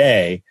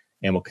today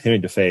and will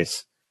continue to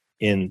face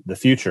in the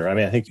future. I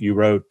mean, I think you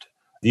wrote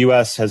the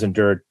U.S. has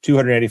endured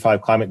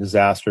 285 climate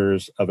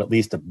disasters of at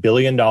least $1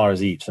 billion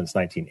each since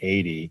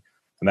 1980,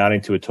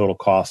 amounting to a total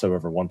cost of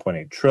over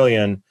 $1.8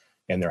 trillion.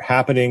 And they're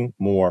happening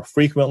more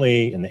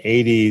frequently. In the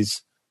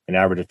 80s, an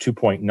average of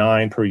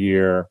 2.9 per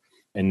year.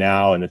 And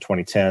now in the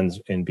 2010s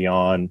and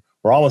beyond,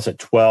 we're almost at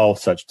 12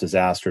 such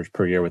disasters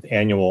per year with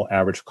annual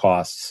average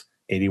costs,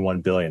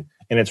 $81 billion.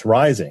 And it's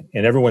rising,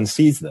 and everyone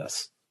sees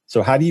this.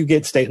 So how do you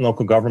get state and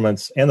local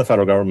governments and the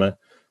federal government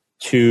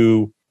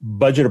to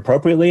budget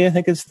appropriately, I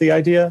think is the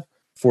idea,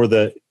 for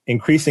the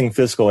increasing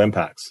fiscal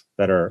impacts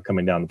that are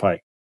coming down the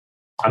pike?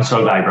 I'm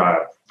so glad you brought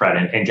it up, Fred.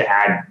 And to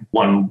add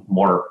one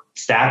more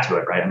stat to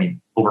it, right? I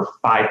mean, over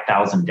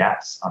 5,000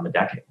 deaths on the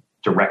decade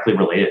directly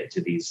related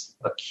to these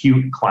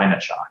acute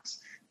climate shocks,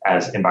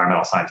 as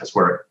environmental scientists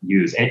were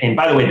used. And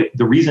by the way,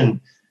 the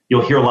reason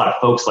you'll hear a lot of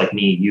folks like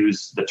me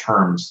use the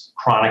terms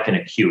chronic and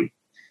acute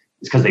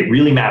is because they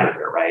really matter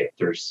here, right?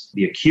 There's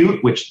the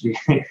acute, which,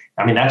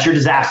 I mean, that's your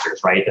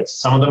disasters, right? That's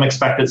some of them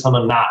expected, some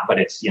of them not, but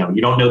it's, you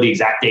don't know the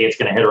exact day it's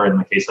going to hit, or in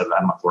the case of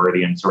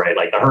Floridians, right?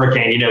 Like the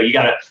hurricane, you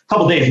got a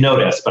couple days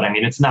notice, but I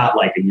mean, it's not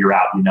like a year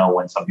out,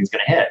 when something's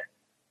going to hit.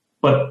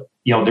 But,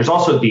 there's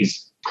also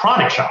these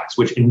chronic shocks,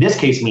 which in this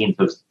case means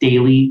those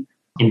daily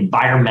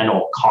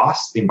environmental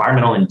costs, the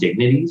environmental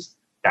indignities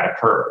that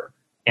occur.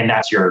 And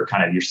that's you're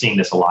seeing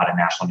this a lot in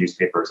national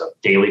newspapers of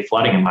daily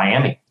flooding in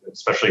Miami,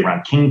 especially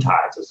around king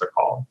tides, as they're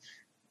called.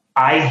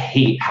 I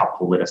hate how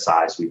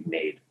politicized we've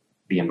made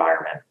the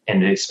environment,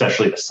 and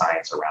especially the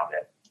science around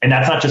it. And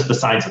that's not just the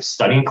science of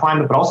studying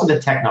climate, but also the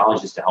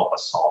technologies to help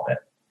us solve it.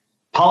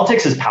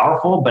 Politics is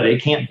powerful, but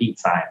it can't beat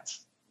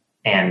science.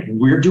 And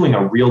we're doing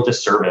a real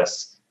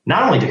disservice,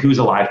 not only to who's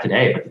alive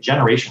today, but the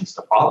generations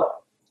to follow.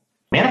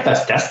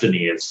 Manifest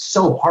destiny is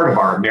so part of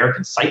our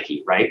American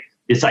psyche, right?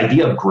 This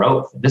idea of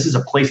growth. This is a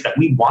place that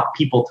we want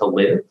people to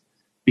live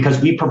because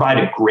we provide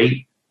a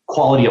great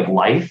quality of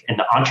life and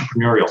the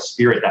entrepreneurial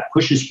spirit that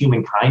pushes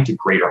humankind to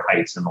greater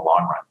heights in the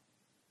long run.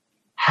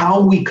 How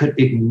we could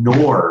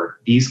ignore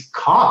these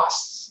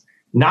costs,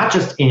 not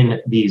just in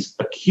these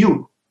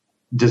acute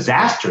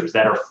disasters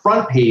that are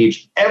front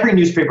page, every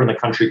newspaper in the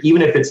country,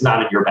 even if it's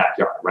not in your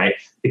backyard, right?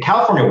 The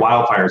California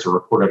wildfires are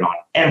reported on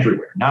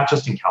everywhere, not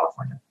just in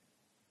California.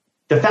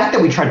 The fact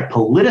that we try to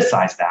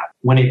politicize that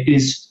when it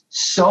is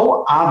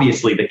so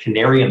obviously the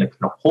canary in the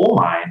coal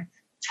mine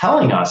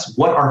telling us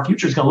what our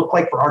future is going to look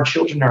like for our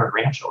children and our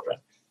grandchildren.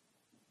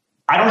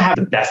 I don't have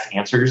the best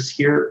answers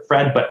here,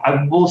 Fred, but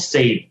I will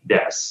say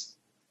this.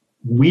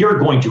 We are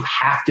going to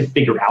have to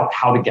figure out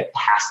how to get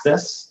past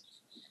this.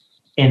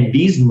 And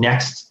these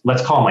next,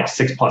 let's call them like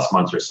 6+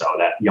 months or so,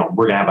 that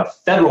we're going to have a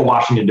federal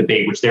Washington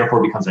debate, which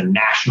therefore becomes a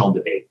national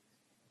debate.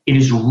 It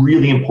is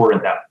really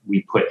important that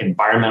we put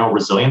environmental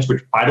resilience,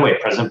 which, by the way,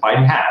 President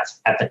Biden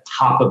has, at the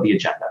top of the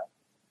agenda.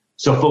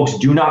 So folks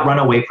do not run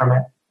away from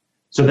it,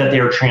 so that they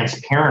are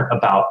transparent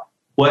about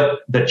what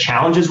the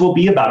challenges will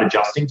be about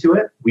adjusting to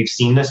it. We've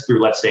seen this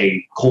through, let's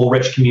say,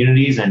 coal-rich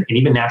communities and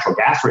even natural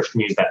gas-rich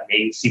communities that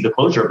may see the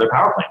closure of their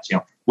power plants.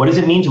 What does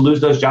it mean to lose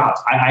those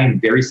jobs? I am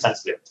very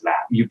sensitive to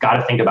that. You've got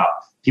to think about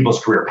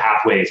people's career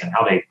pathways and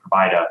how they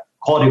provide a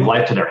quality of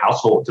life to their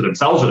household, to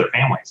themselves or their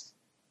families.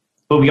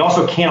 But we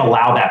also can't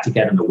allow that to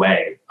get in the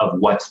way of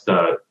what's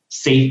the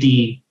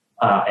safety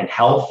and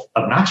health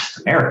of not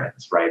just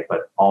Americans, right,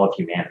 but all of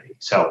humanity.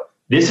 So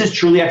this is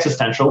truly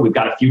existential. We've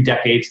got a few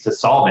decades to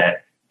solve it,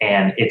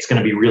 and it's going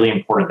to be really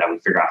important that we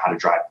figure out how to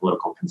drive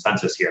political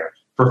consensus here.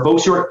 For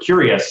folks who are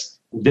curious,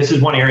 this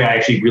is one area I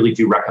actually really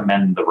do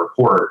recommend the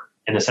report,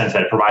 in the sense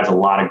that it provides a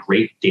lot of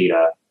great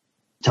data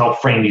to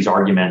help frame these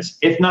arguments,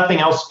 if nothing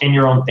else, in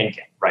your own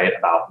thinking, right,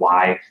 about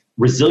why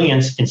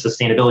resilience and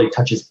sustainability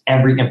touches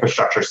every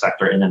infrastructure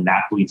sector, and then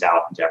that bleeds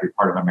out into every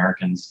part of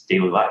Americans'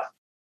 daily life.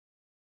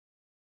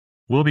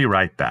 We'll be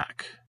right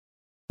back.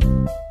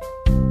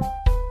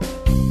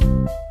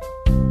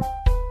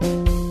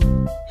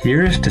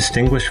 Here's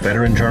distinguished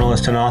veteran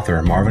journalist and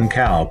author Marvin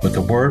Kalb with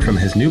a word from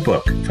his new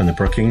book from the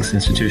Brookings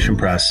Institution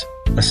Press,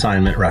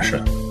 Assignment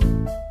Russia.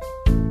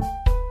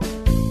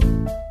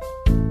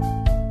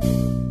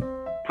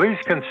 Please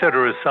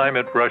consider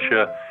Assignment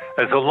Russia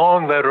as a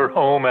long letter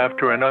home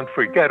after an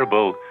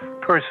unforgettable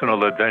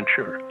personal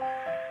adventure.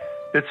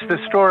 It's the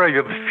story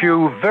of a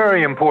few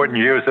very important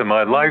years of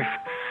my life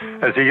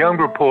as a young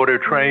reporter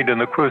trained in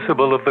the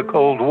crucible of the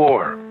Cold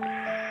War.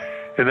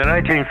 In the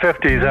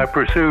 1950s, I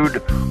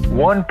pursued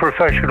one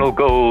professional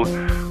goal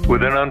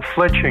with an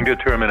unflinching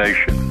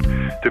determination: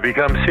 to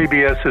become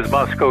CBS's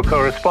Moscow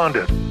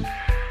correspondent.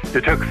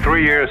 It took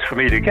 3 years for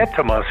me to get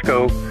to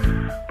Moscow,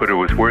 but it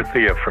was worth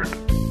the effort.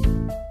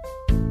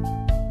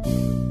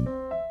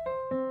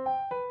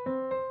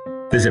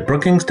 Visit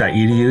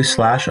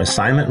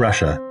brookings.edu/assignment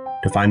Russia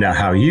to find out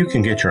how you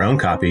can get your own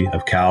copy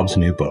of Kalb's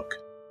new book.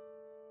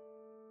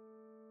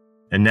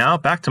 And now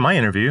back to my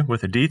interview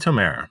with Adi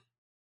Tomer.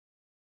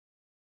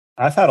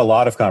 I've had a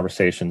lot of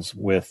conversations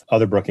with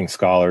other Brookings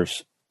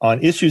scholars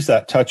on issues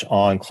that touch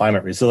on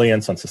climate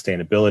resilience, on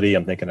sustainability.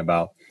 I'm thinking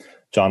about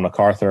John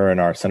MacArthur and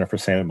our Center for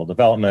Sustainable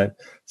Development,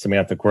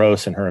 Samantha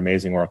Gross and her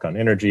amazing work on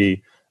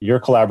energy, your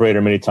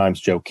collaborator many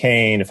times, Joe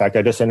Kane. In fact,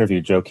 I just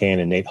interviewed Joe Kane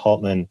and Nate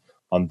Haltman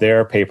on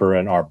their paper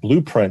in our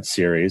Blueprint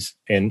series.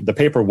 And the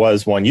paper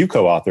was one you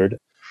co-authored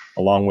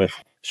along with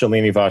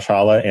Shalini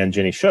Vaishala and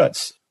Jenny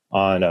Schutz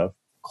on a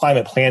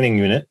climate planning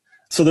unit.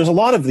 So there's a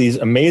lot of these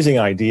amazing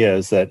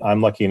ideas that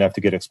I'm lucky enough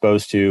to get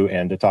exposed to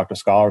and to talk to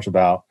scholars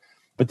about.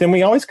 But then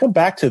we always come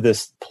back to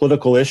this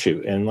political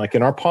issue. And like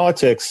in our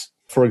politics,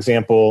 for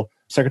example,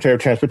 Secretary of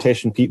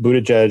Transportation Pete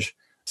Buttigieg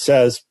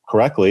says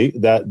correctly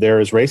that there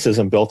is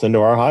racism built into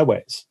our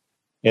highways.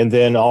 And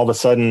then all of a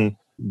sudden,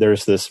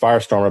 there's this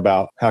firestorm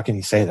about how can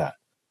he say that?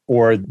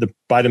 Or the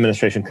Biden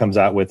administration comes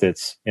out with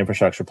its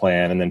infrastructure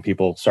plan, and then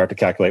people start to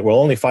calculate, well,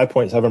 only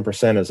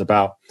 5.7% is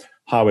about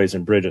highways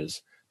and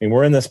bridges. I mean,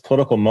 we're in this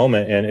political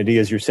moment, and Adi,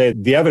 as you say,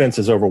 the evidence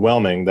is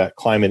overwhelming that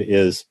climate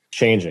is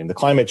changing. The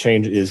climate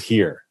change is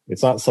here.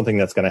 It's not something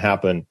that's going to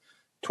happen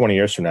 20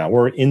 years from now.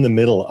 We're in the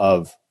middle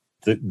of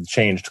the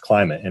changed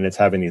climate, and it's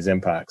having these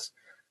impacts.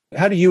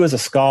 How do you as a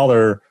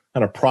scholar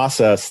kind of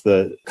process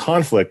the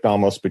conflict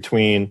almost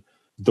between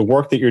the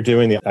work that you're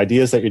doing, the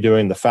ideas that you're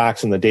doing, the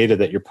facts and the data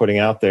that you're putting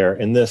out there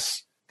in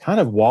this kind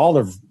of wall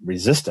of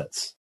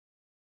resistance?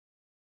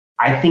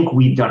 I think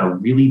we've done a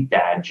really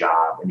bad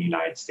job in the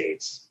United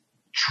States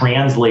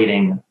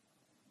translating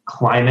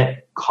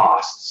climate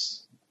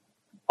costs,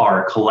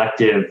 our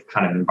collective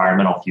kind of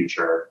environmental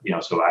future,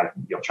 so I'm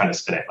trying to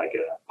spin it like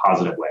a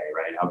positive way,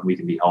 right? How we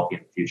can be healthy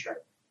in the future,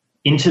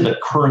 into the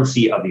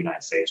currency of the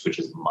United States, which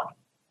is money.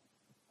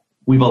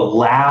 We've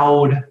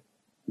allowed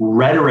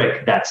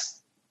rhetoric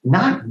that's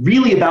not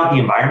really about the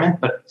environment,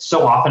 but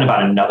so often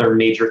about another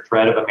major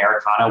thread of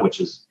Americana, which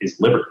is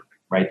liberty,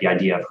 right? The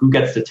idea of who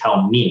gets to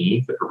tell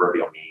me, the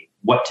proverbial me,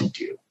 what to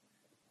do.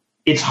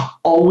 It's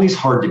always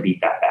hard to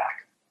beat that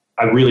back.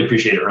 I really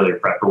appreciate it earlier,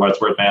 Fred, for what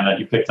it's worth, man, that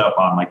you picked up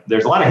on. Like,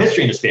 there's a lot of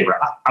history in this paper.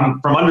 I'm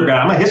from undergrad.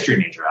 I'm a history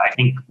major. I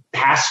think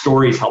past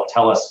stories help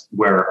tell us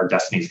where our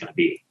destiny is going to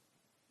be.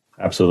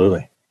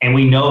 Absolutely. And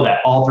we know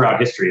that all throughout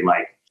history,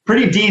 like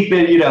pretty deep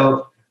in,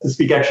 to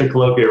speak extra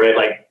colloquial, right?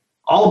 Like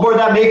all aboard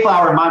that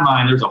Mayflower in my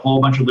mind, there's a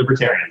whole bunch of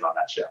libertarians on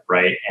that ship,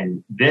 right?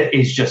 And that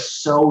is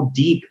just so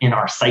deep in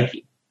our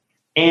psyche.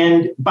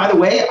 And by the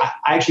way,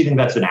 I actually think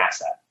that's an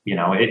asset.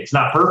 It's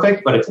not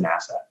perfect, but it's an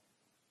asset.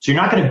 So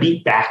you're not going to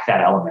beat back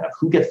that element of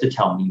who gets to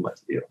tell me what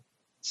to do.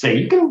 Say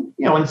you can,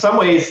 in some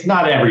ways,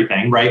 not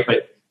everything, right?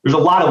 But there's a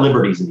lot of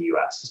liberties in the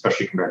US,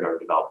 especially compared to our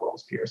developed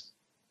world's peers.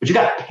 But you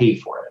got to pay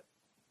for it.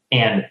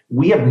 And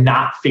we have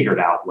not figured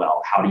out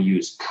well how to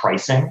use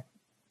pricing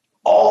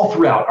all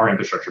throughout our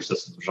infrastructure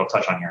systems, which I'll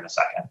touch on here in a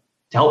second,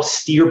 to help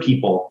steer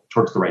people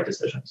towards the right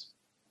decisions.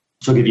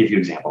 So I'll give you a few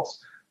examples.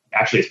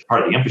 Actually, it's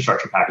part of the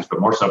infrastructure package, but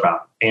more so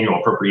about annual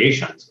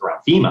appropriations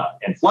around FEMA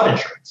and flood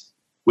insurance,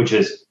 which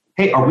is,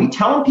 hey, are we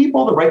telling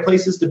people the right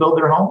places to build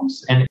their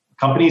homes and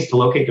companies to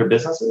locate their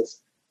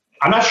businesses?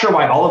 I'm not sure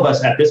why all of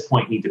us at this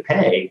point need to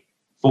pay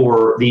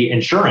for the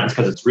insurance,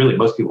 because it's really,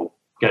 most people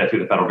get it through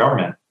the federal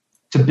government,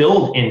 to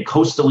build in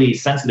coastally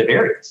sensitive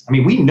areas. I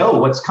mean, we know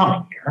what's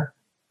coming here,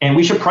 and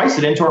we should price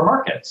it into our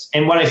markets.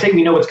 And when I say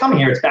we know what's coming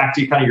here, it's back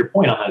to kind of your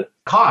point on the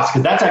cost,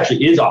 because that's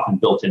actually is often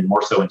built in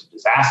more so into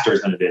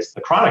disasters than it is the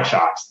chronic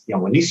shocks.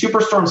 When these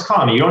superstorms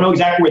come and you don't know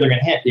exactly where they're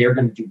going to hit, they are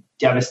going to do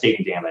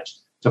devastating damage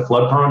to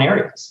flood-prone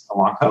areas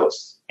along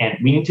coasts. And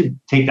we need to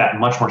take that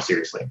much more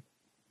seriously.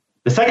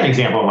 The second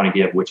example I want to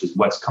give, which is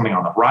what's coming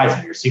on the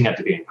horizon, you're seeing that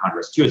debate in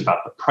Congress too, is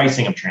about the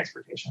pricing of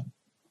transportation.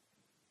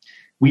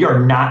 We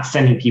are not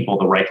sending people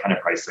the right kind of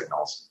price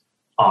signals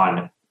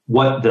on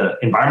what the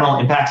environmental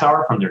impacts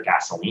are from their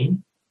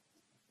gasoline.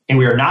 And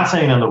we are not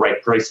sending them the right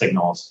price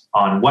signals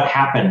on what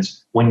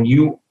happens when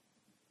you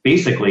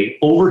basically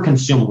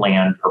overconsume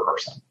land per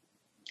person.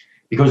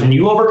 Because when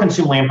you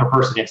overconsume land per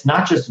person, it's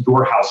not just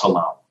your house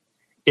alone.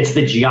 It's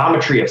the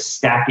geometry of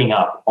stacking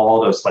up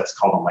all those, let's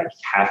call them like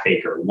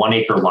half-acre, 1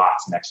 acre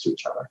lots next to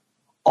each other.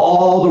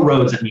 All the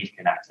roads that need to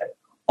connect it.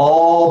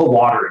 All the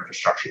water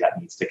infrastructure that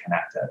needs to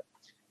connect it.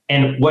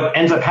 And what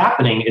ends up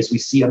happening is we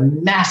see a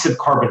massive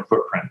carbon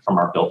footprint from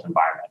our built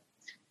environment.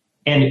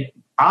 And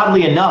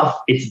oddly enough,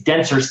 it's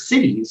denser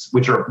cities,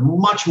 which are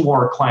much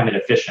more climate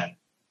efficient,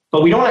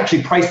 but we don't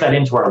actually price that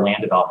into our land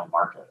development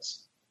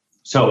markets.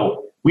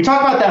 So we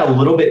talk about that a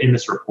little bit in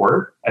this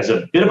report as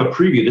a bit of a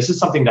preview. This is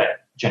something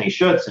that Jenny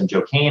Schutz and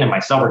Joe Kane and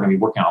myself are going to be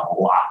working on a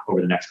lot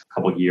over the next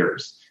couple of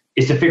years,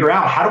 is to figure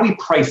out how do we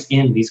price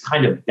in these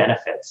kind of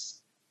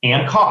benefits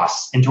and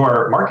costs into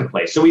our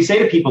marketplace. So we say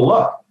to people,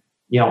 look,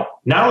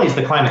 not only is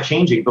the climate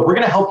changing, but we're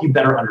going to help you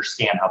better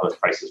understand how those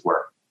prices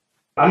work.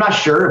 I'm not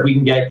sure if we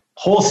can get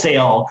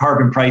wholesale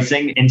carbon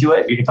pricing into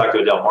it. You can talk to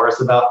Adele Morris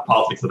about the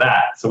politics of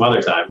that some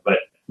other time. But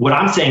what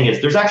I'm saying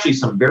is there's actually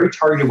some very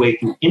targeted way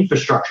through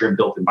infrastructure and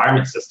built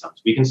environment systems.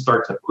 We can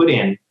start to put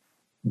in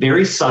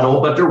very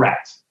subtle but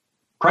direct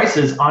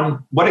prices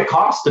on what it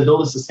costs to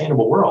build a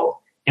sustainable world.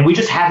 And we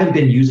just haven't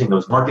been using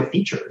those market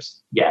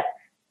features yet.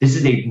 This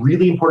is a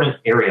really important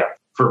area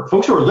for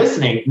folks who are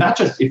listening, not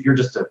just if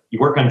you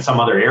work in some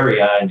other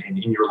area and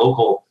in your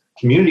local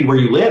community where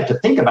you live, to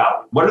think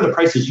about what are the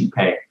prices you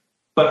pay,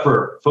 but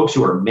for folks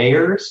who are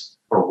mayors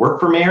or work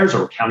for mayors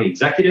or county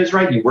executives,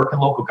 right? You work in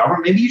local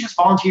government, maybe you just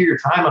volunteer your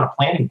time on a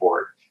planning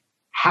board.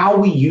 How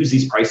we use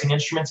these pricing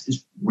instruments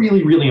is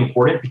really, really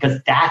important,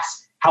 because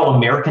that's how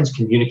Americans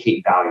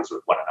communicate values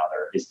with one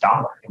another, is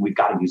dollar, and we've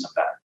got to use them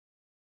better.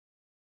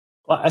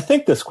 Well, I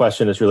think this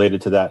question is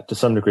related to that to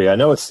some degree. I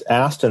know it's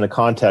asked in the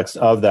context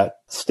of that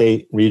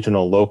state,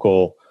 regional,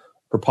 local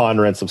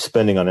preponderance of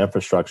spending on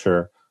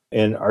infrastructure,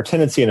 and our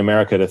tendency in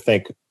America to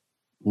think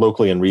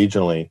locally and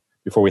regionally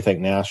before we think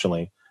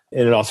nationally.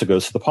 And it also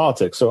goes to the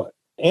politics. So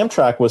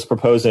Amtrak was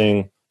proposing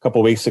a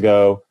couple of weeks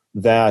ago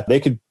that they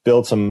could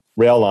build some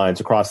rail lines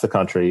across the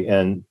country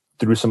and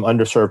through some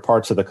underserved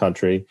parts of the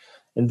country.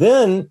 And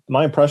then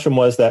my impression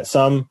was that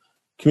some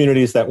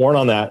communities that weren't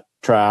on that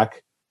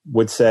track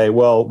would say,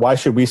 well, why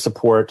should we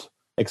support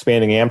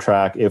expanding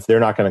Amtrak if they're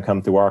not going to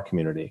come through our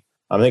community?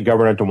 I think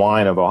Governor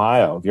DeWine of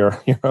Ohio, of your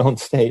own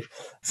state,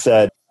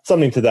 said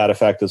something to that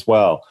effect as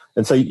well.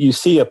 And so you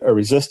see a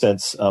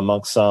resistance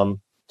amongst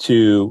some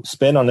to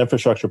spend on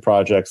infrastructure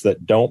projects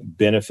that don't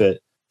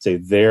benefit, say,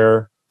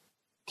 their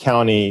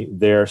county,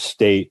 their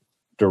state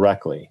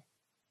directly.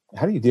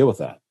 How do you deal with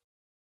that?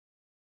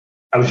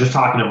 I was just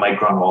talking to Mike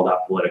Grunwald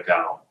at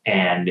Politico,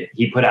 and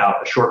he put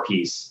out a short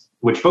piece,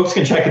 which folks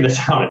can check this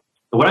out.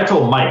 What I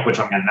told Mike, which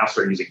I'm going to now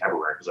start using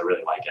everywhere because I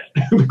really like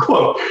it, the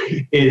quote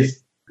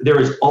is, there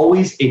is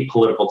always a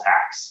political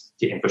tax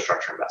to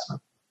infrastructure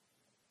investment,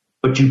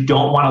 but you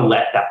don't want to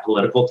let that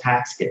political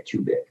tax get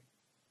too big.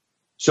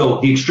 So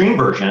the extreme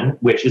version,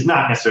 which is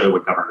not necessarily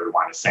what Governor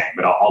DeWine is saying,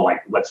 but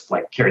let's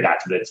carry that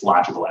to its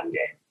logical end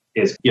game,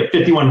 is you have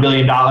 $51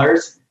 billion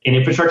in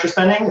infrastructure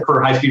spending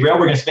for high-speed rail.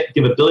 We're going to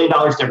give $1 billion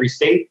to every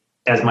state.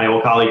 As my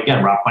old colleague,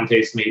 again, Rob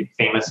Fuentes, made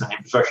famous in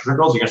infrastructure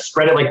circles, you're going to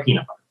spread it like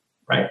peanut butter,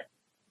 right?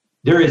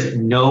 There is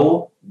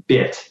no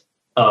bit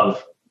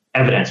of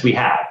evidence we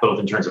have, both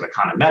in terms of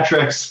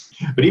econometrics,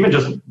 but even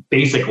just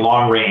basic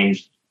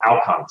long-range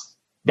outcomes.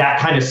 That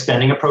kind of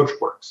spending approach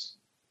works.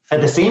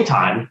 At the same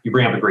time, you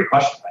bring up a great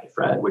question, right,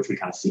 Fred, which we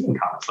kind of see in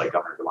comments like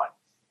Governor DeWine.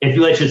 if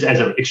let's just as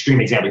an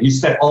extreme example, you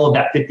spent all of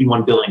that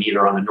 $51 billion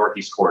either on the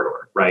Northeast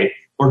corridor, right?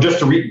 Or just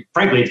to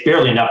frankly, it's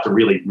barely enough to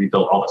really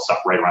rebuild all the stuff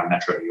right around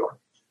Metro New York.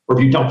 Or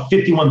if you dumped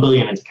 $51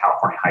 billion into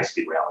California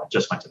high-speed rail and it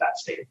just went to that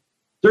state,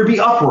 there'd be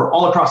uproar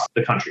all across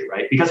the country,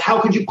 right? Because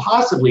how could you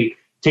possibly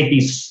take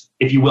these,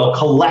 if you will,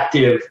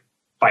 collective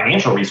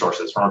financial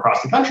resources from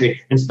across the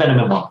country and spend them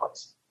in one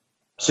place?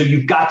 So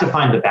you've got to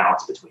find the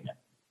balance between it.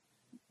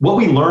 What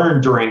we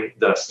learned during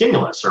the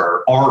stimulus,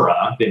 or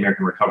ARRA, the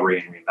American Recovery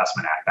and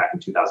Reinvestment Act back in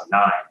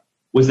 2009,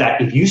 was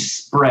that if you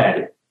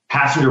spread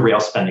passenger rail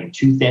spending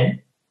too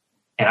thin,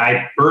 and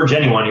I urge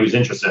anyone who's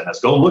interested in this,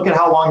 go look at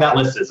how long that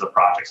list is of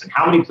projects and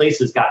how many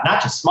places got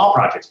not just small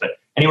projects, but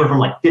anywhere from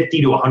like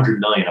 50 to 100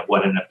 million of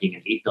what ended up being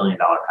an $8 billion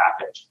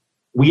package.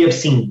 We have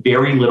seen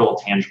very little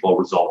tangible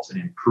results in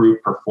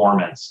improved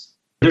performance.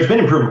 There's been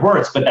improved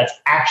performance, but that's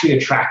actually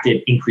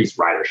attracted increased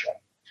ridership.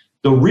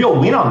 The real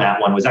win on that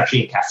one was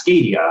actually in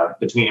Cascadia,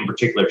 between in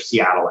particular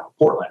Seattle and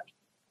Portland,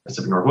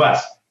 Pacific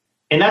Northwest.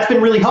 And that's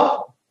been really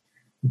helpful.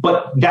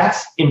 But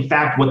that's in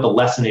fact what the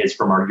lesson is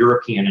from our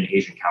European and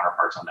Asian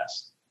counterparts on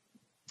this.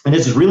 And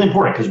this is really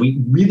important because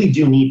we really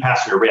do need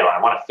passenger rail. And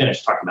I want to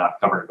finish talking about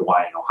Governor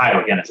DeWine in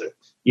Ohio again,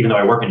 even though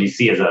I work in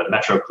DC as a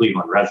Metro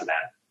Cleveland resident.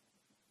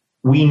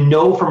 We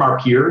know from our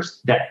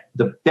peers that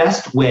the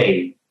best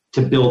way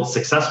to build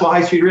successful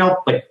high-speed rail,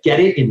 but get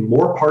it in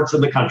more parts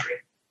of the country,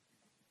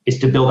 is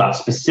to build out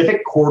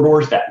specific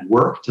corridors that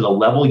work to the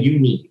level you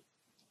need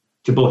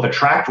to both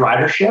attract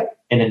ridership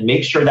and then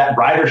make sure that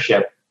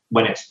ridership,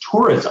 when it's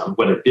tourism,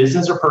 whether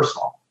business or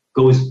personal,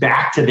 goes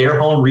back to their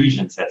home region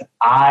and says,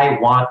 I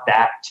want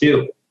that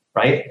too,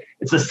 right?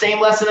 It's the same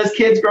lesson as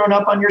kids growing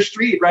up on your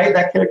street, right?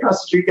 That kid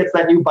across the street gets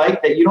that new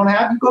bike that you don't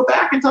have. You go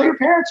back and tell your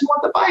parents you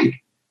want the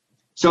bike.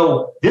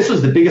 So this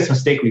was the biggest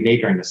mistake we made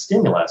during the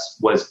stimulus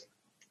was,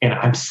 and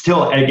I'm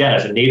still, again,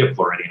 as a native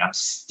Floridian, I'm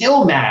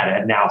still mad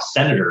at now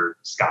Senator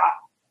Scott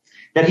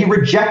that he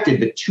rejected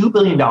the $2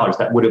 billion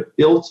that would have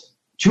built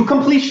to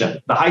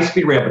completion the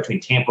high-speed rail between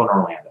Tampa and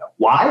Orlando.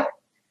 Why?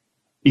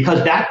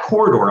 Because that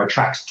corridor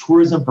attracts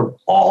tourism from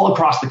all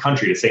across the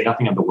country, to say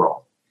nothing of the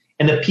world.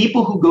 And the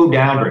people who go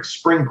down during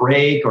spring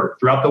break or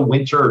throughout the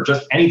winter or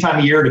just any time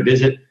of year to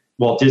visit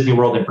Walt Disney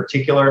World in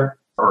particular,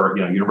 or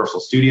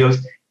Universal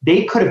Studios,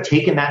 they could have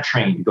taken that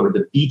train to go to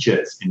the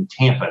beaches in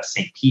Tampa,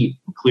 St. Pete,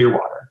 and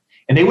Clearwater.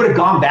 And they would have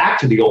gone back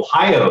to the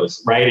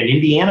Ohios, right, and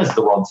Indianas of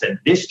the world and said,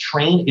 this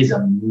train is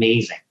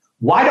amazing.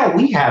 Why don't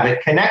we have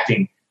it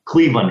connecting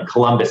Cleveland,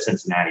 Columbus,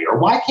 Cincinnati? Or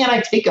why can't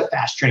I take a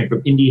fast train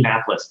from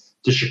Indianapolis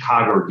to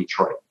Chicago or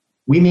Detroit?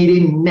 We made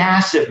a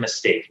massive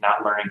mistake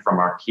not learning from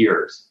our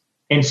peers.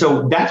 And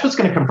so that's what's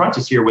going to confront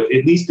us here with,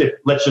 at least if,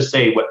 let's just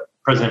say what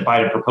President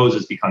Biden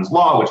proposes becomes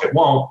law, which it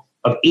won't,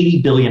 of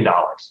 $80 billion.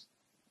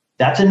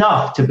 That's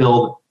enough to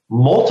build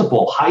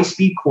multiple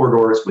high-speed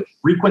corridors with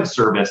frequent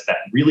service that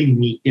really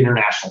meet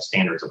international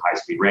standards of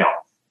high-speed rail.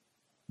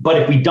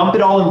 But if we dump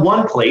it all in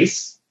one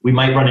place, we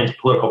might run into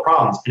political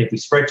problems. And if we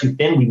spread too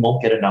thin, we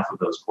won't get enough of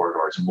those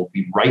corridors, and we'll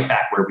be right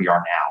back where we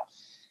are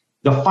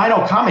now. The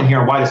final comment here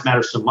on why this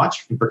matters so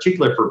much, in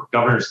particular for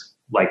governors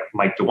like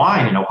Mike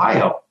DeWine in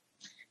Ohio,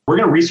 we're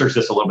going to research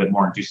this a little bit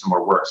more and do some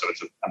more work.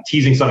 So I'm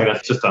teasing something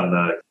that's just on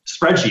the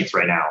spreadsheets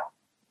right now,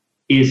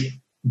 is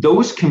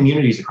those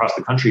communities across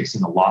the country have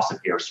seen the loss of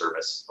air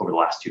service over the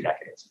last 2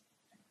 decades.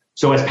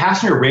 So as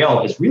passenger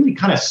rail has really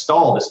kind of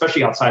stalled,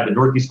 especially outside the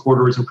Northeast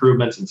corridors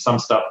improvements and some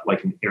stuff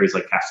like in areas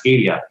like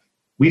Cascadia,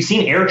 we've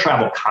seen air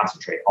travel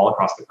concentrate all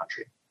across the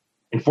country.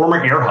 And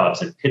former air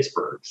hubs in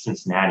Pittsburgh,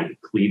 Cincinnati,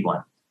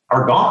 Cleveland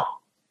are gone.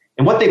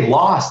 And what they've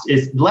lost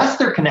is less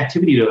their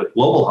connectivity to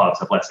global hubs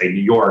of, let's say,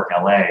 New York,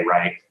 LA,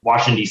 right?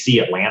 Washington, D.C.,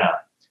 Atlanta.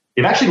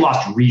 They've actually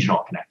lost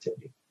regional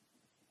connectivity.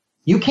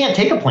 You can't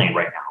take a plane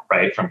right now,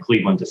 right, from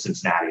Cleveland to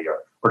Cincinnati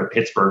or to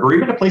Pittsburgh, or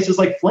even to places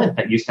like Flint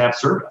that used to have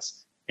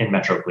service in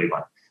Metro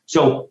Cleveland.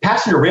 So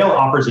passenger rail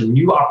offers a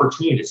new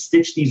opportunity to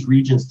stitch these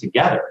regions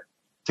together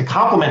to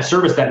complement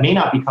service that may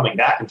not be coming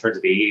back in terms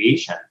of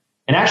aviation,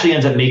 and actually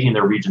ends up making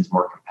their regions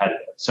more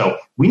competitive. So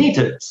we need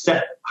to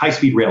set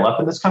high-speed rail up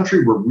in this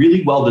country. We're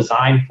really well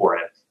designed for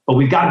it, but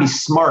we've got to be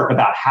smart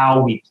about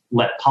how we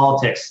let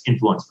politics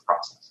influence the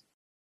process.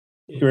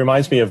 It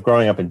reminds me of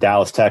growing up in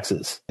Dallas,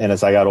 Texas. And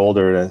as I got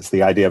older, as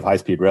the idea of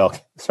high-speed rail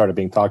started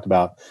being talked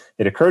about,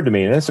 it occurred to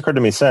me, and it's occurred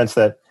to me since,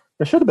 that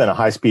there should have been a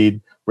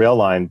high-speed rail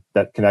line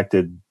that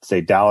connected, say,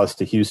 Dallas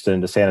to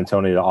Houston, to San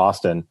Antonio, to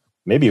Austin,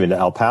 maybe even to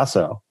El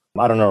Paso.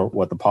 I don't know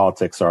what the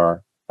politics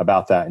are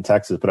about that in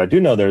Texas, but I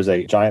do know there's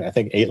a giant, I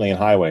think, 8-lane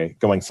highway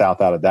going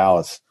south out of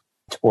Dallas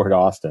toward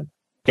Austin.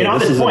 And on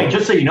this point,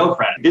 just so you know,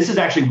 Fred, this is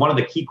actually one of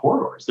the key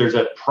corridors. There's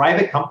a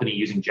private company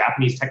using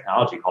Japanese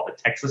technology called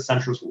the Texas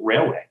Central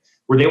Railway,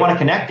 where they want to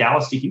connect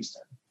Dallas to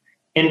Houston.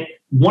 And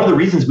one of the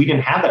reasons we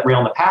didn't have that rail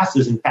in the past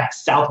is, in fact,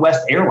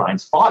 Southwest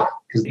Airlines fought it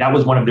because that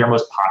was one of their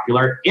most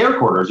popular air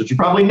corridors, which you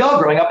probably know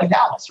growing up in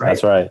Dallas, right?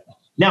 That's right.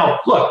 Now,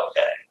 look,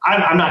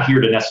 I'm not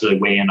here to necessarily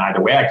weigh in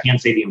either way. I can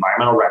say the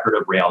environmental record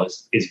of rail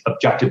is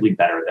objectively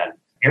better than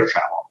air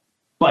travel.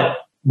 But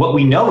what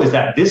we know is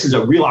that this is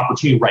a real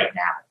opportunity right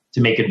now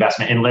to make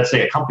investment in, let's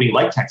say, a company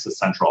like Texas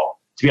Central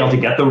to be able to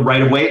get the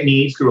right of way it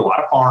needs through a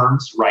lot of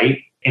farms, right?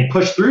 And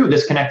push through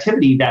this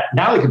connectivity that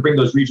not only could bring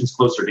those regions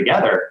closer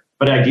together,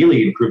 but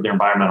ideally improve their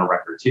environmental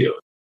record too.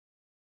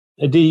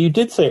 Adi, you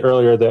did say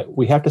earlier that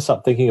we have to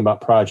stop thinking about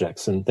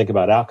projects and think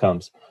about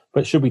outcomes,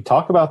 but should we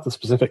talk about the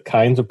specific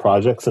kinds of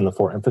projects in the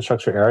 4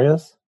 infrastructure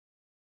areas?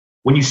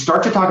 When you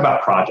start to talk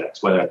about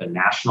projects, whether at the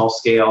national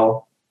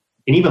scale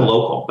and even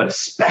local, but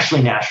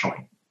especially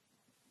nationally,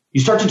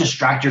 you start to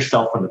distract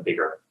yourself from the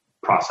bigger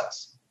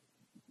process.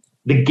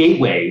 The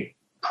gateway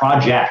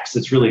projects,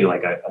 it's really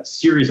like a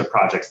series of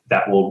projects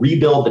that will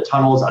rebuild the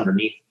tunnels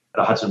underneath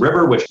the Hudson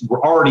River, which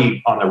were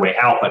already on their way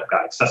out, but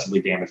got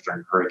excessively damaged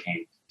during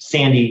Hurricane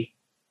Sandy.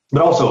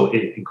 But also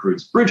it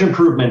includes bridge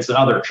improvements and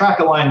other track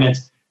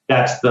alignments.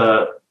 That's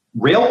the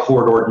rail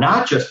corridor,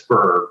 not just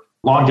for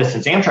long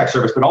distance Amtrak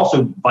service, but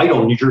also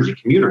vital New Jersey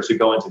commuters who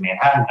go into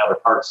Manhattan and other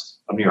parts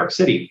of New York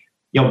City.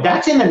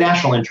 That's in the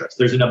national interest.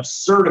 There's an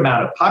absurd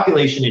amount of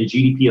population and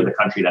GDP of the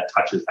country that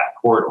touches that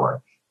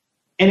corridor.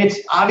 And it's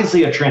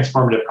obviously a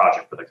transformative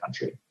project for the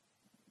country.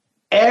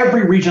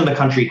 Every region of the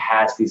country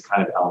has these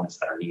kind of elements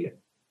that are needed.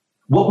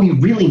 What we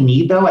really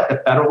need, though, at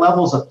the federal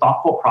level is a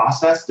thoughtful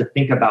process to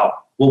think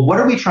about, well, what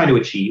are we trying to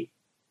achieve?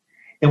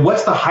 And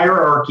what's the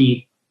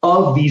hierarchy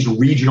of these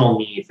regional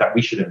needs that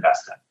we should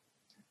invest in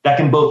that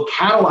can both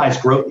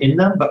catalyze growth in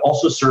them, but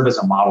also serve as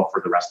a model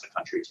for the rest of the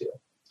country, too?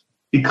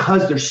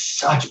 Because there's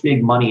such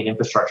big money in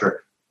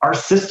infrastructure, our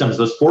systems,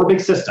 those 4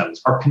 big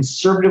systems, are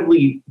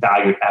conservatively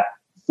valued at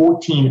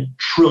 $14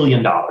 trillion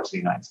in the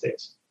United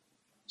States.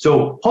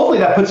 So hopefully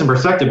that puts in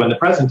perspective when the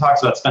president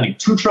talks about spending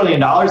 $2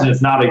 trillion and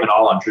it's not even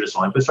all on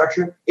traditional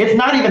infrastructure. It's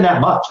not even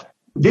that much.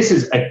 This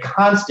is a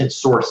constant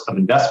source of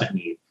investment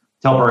need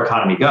to help our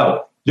economy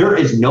go. There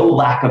is no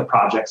lack of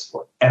projects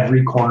for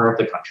every corner of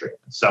the country.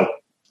 So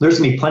there's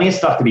going to be plenty of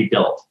stuff to be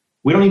built.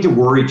 We don't need to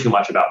worry too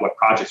much about what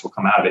projects will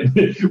come out of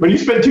it. When you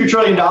spend $2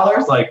 trillion,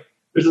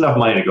 there's enough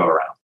money to go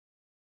around.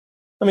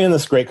 Let me end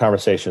this great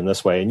conversation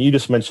this way. And you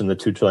just mentioned the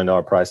 $2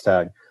 trillion price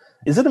tag.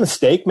 Is it a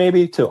mistake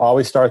maybe to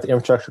always start the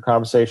infrastructure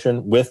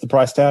conversation with the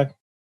price tag?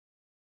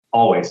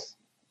 Always.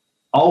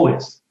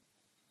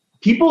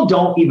 People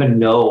don't even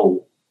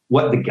know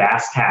what the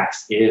gas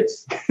tax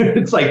is.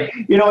 It's like,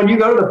 when you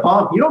go to the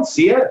pump, you don't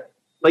see it.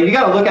 Like, you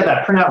got to look at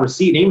that printout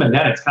receipt. And even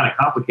then, it's kind of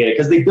complicated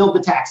because they build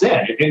the tax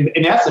in.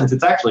 In essence,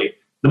 it's actually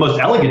the most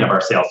elegant of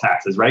our sales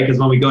taxes, right? Because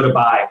when we go to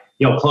buy,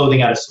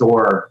 clothing at a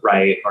store,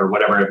 right, or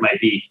whatever it might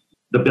be,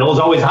 the bill is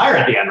always higher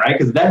at the end, right?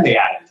 Because then they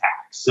add in tax.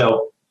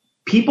 So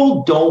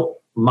people don't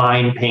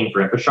mind paying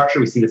for infrastructure.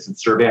 We see this in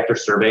survey after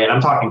survey, and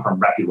I'm talking from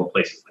reputable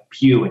places like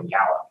Pew and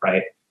Gallup,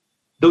 right?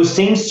 Those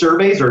same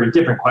surveys are in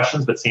different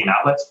questions, but same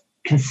outlets,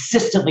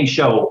 consistently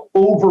show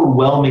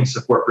overwhelming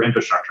support for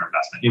infrastructure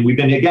investment. And we've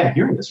been, again,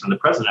 hearing this from the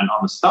president on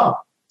the stump,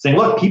 saying,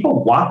 look,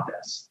 people want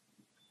this.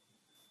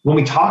 When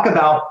we talk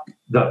about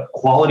the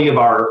quality of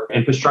our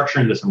infrastructure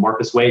in this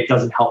amorphous way, it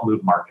doesn't help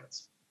move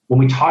markets. When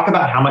we talk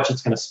about how much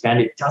it's going to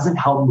spend, it doesn't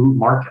help move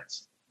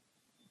markets.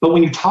 But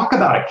when you talk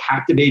about a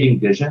captivating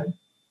vision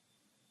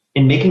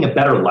in making a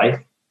better life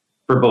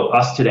for both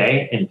us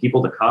today and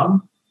people to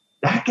come,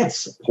 that gets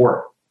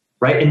support,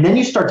 right? And then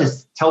you start to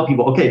tell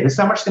people, okay, this is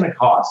how much it's going to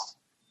cost,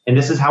 and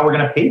this is how we're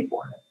going to pay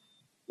for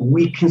it.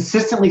 We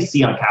consistently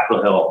see on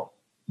Capitol Hill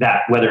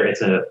that whether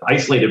it's an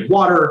isolated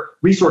water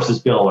resources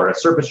bill or a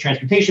surface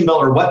transportation bill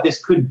or what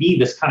this could be,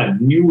 this kind of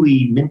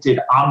newly minted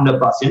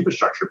omnibus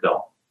infrastructure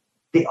bill,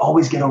 they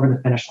always get over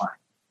the finish line.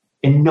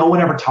 And no one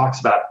ever talks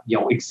about,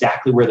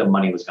 exactly where the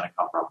money was going to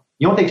come from.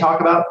 You know what they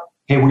talk about?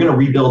 Hey, we're going to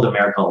rebuild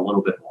America a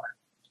little bit more.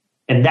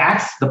 And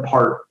that's the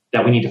part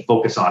that we need to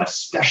focus on,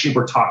 especially if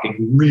we're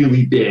talking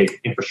really big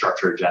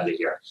infrastructure agenda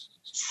here.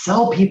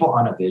 Sell people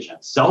on a vision.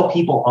 Sell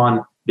people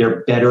on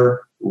their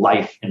better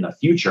life in the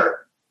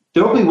future.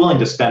 They'll be willing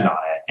to spend on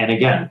it. And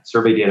again,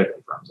 survey data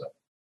confirms it.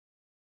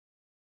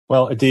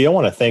 Well, Adi, I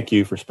want to thank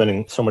you for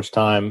spending so much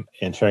time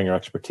and sharing your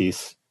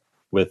expertise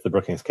with the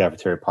Brookings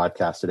Cafeteria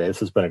podcast today.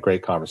 This has been a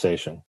great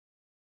conversation.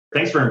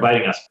 Thanks for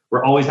inviting us.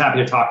 We're always happy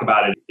to talk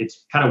about it.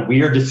 It's kind of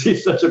weird to see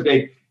such a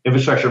big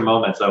infrastructure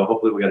moment. So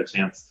hopefully we get a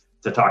chance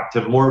to talk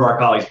to more of our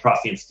colleagues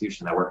across the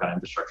institution that work on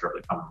infrastructure over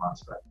the coming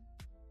months.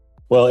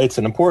 Well, it's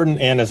an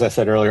important and, as I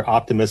said earlier,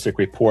 optimistic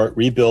report,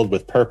 Rebuild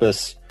with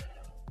Purpose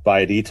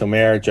by Adi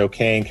Tomer, Joe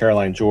Kane,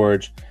 Caroline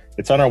George.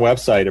 It's on our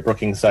website at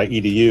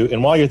brookings.edu.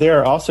 And while you're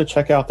there, also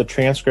check out the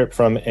transcript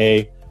from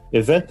an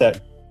event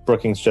that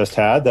Brookings just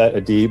had that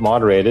Adi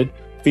moderated,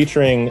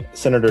 featuring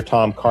Senator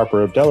Tom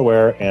Carper of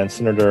Delaware and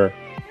Senator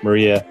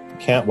Maria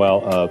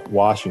Cantwell of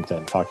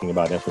Washington, talking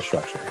about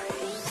infrastructure.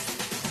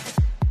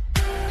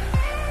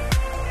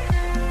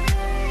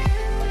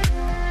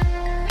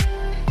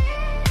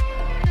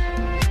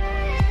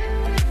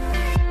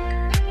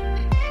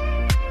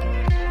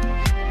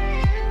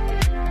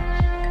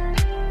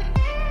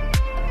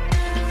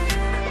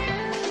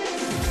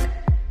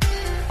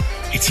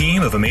 A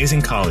team of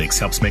amazing colleagues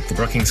helps make the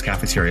Brookings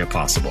Cafeteria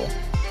possible.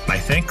 My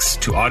thanks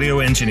to audio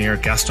engineer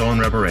Gaston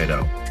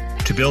Reboredo,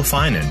 to Bill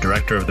Finan,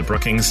 director of the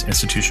Brookings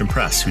Institution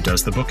Press, who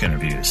does the book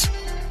interviews,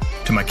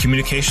 to my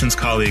communications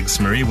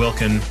colleagues Marie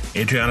Wilkin,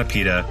 Adriana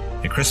Pita,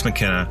 and Chris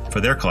McKenna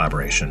for their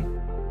collaboration.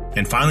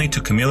 And finally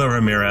to Camila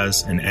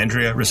Ramirez and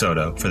Andrea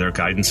Risotto for their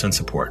guidance and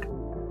support.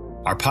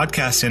 Our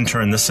podcast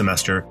intern this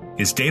semester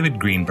is David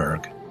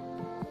Greenberg.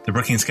 The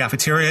Brookings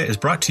Cafeteria is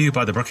brought to you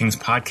by the Brookings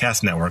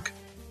Podcast Network,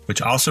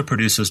 which also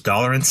produces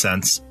Dollar and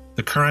Cents,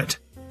 The Current,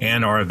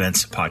 and our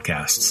events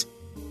podcasts.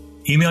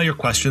 Email your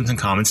questions and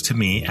comments to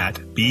me at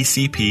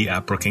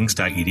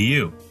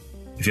bcp@brookings.edu.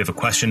 If you have a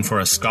question for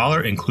a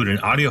scholar, include an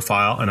audio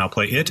file and I'll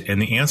play it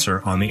and the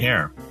answer on the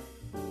air.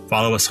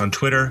 Follow us on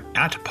Twitter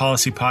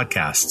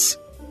 @PolicyPodcasts.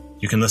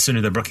 You can listen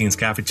to the Brookings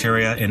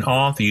Cafeteria in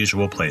all the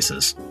usual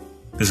places.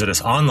 Visit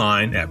us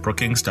online at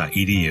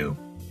brookings.edu.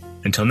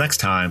 Until next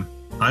time,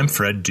 I'm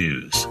Fred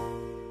Dews.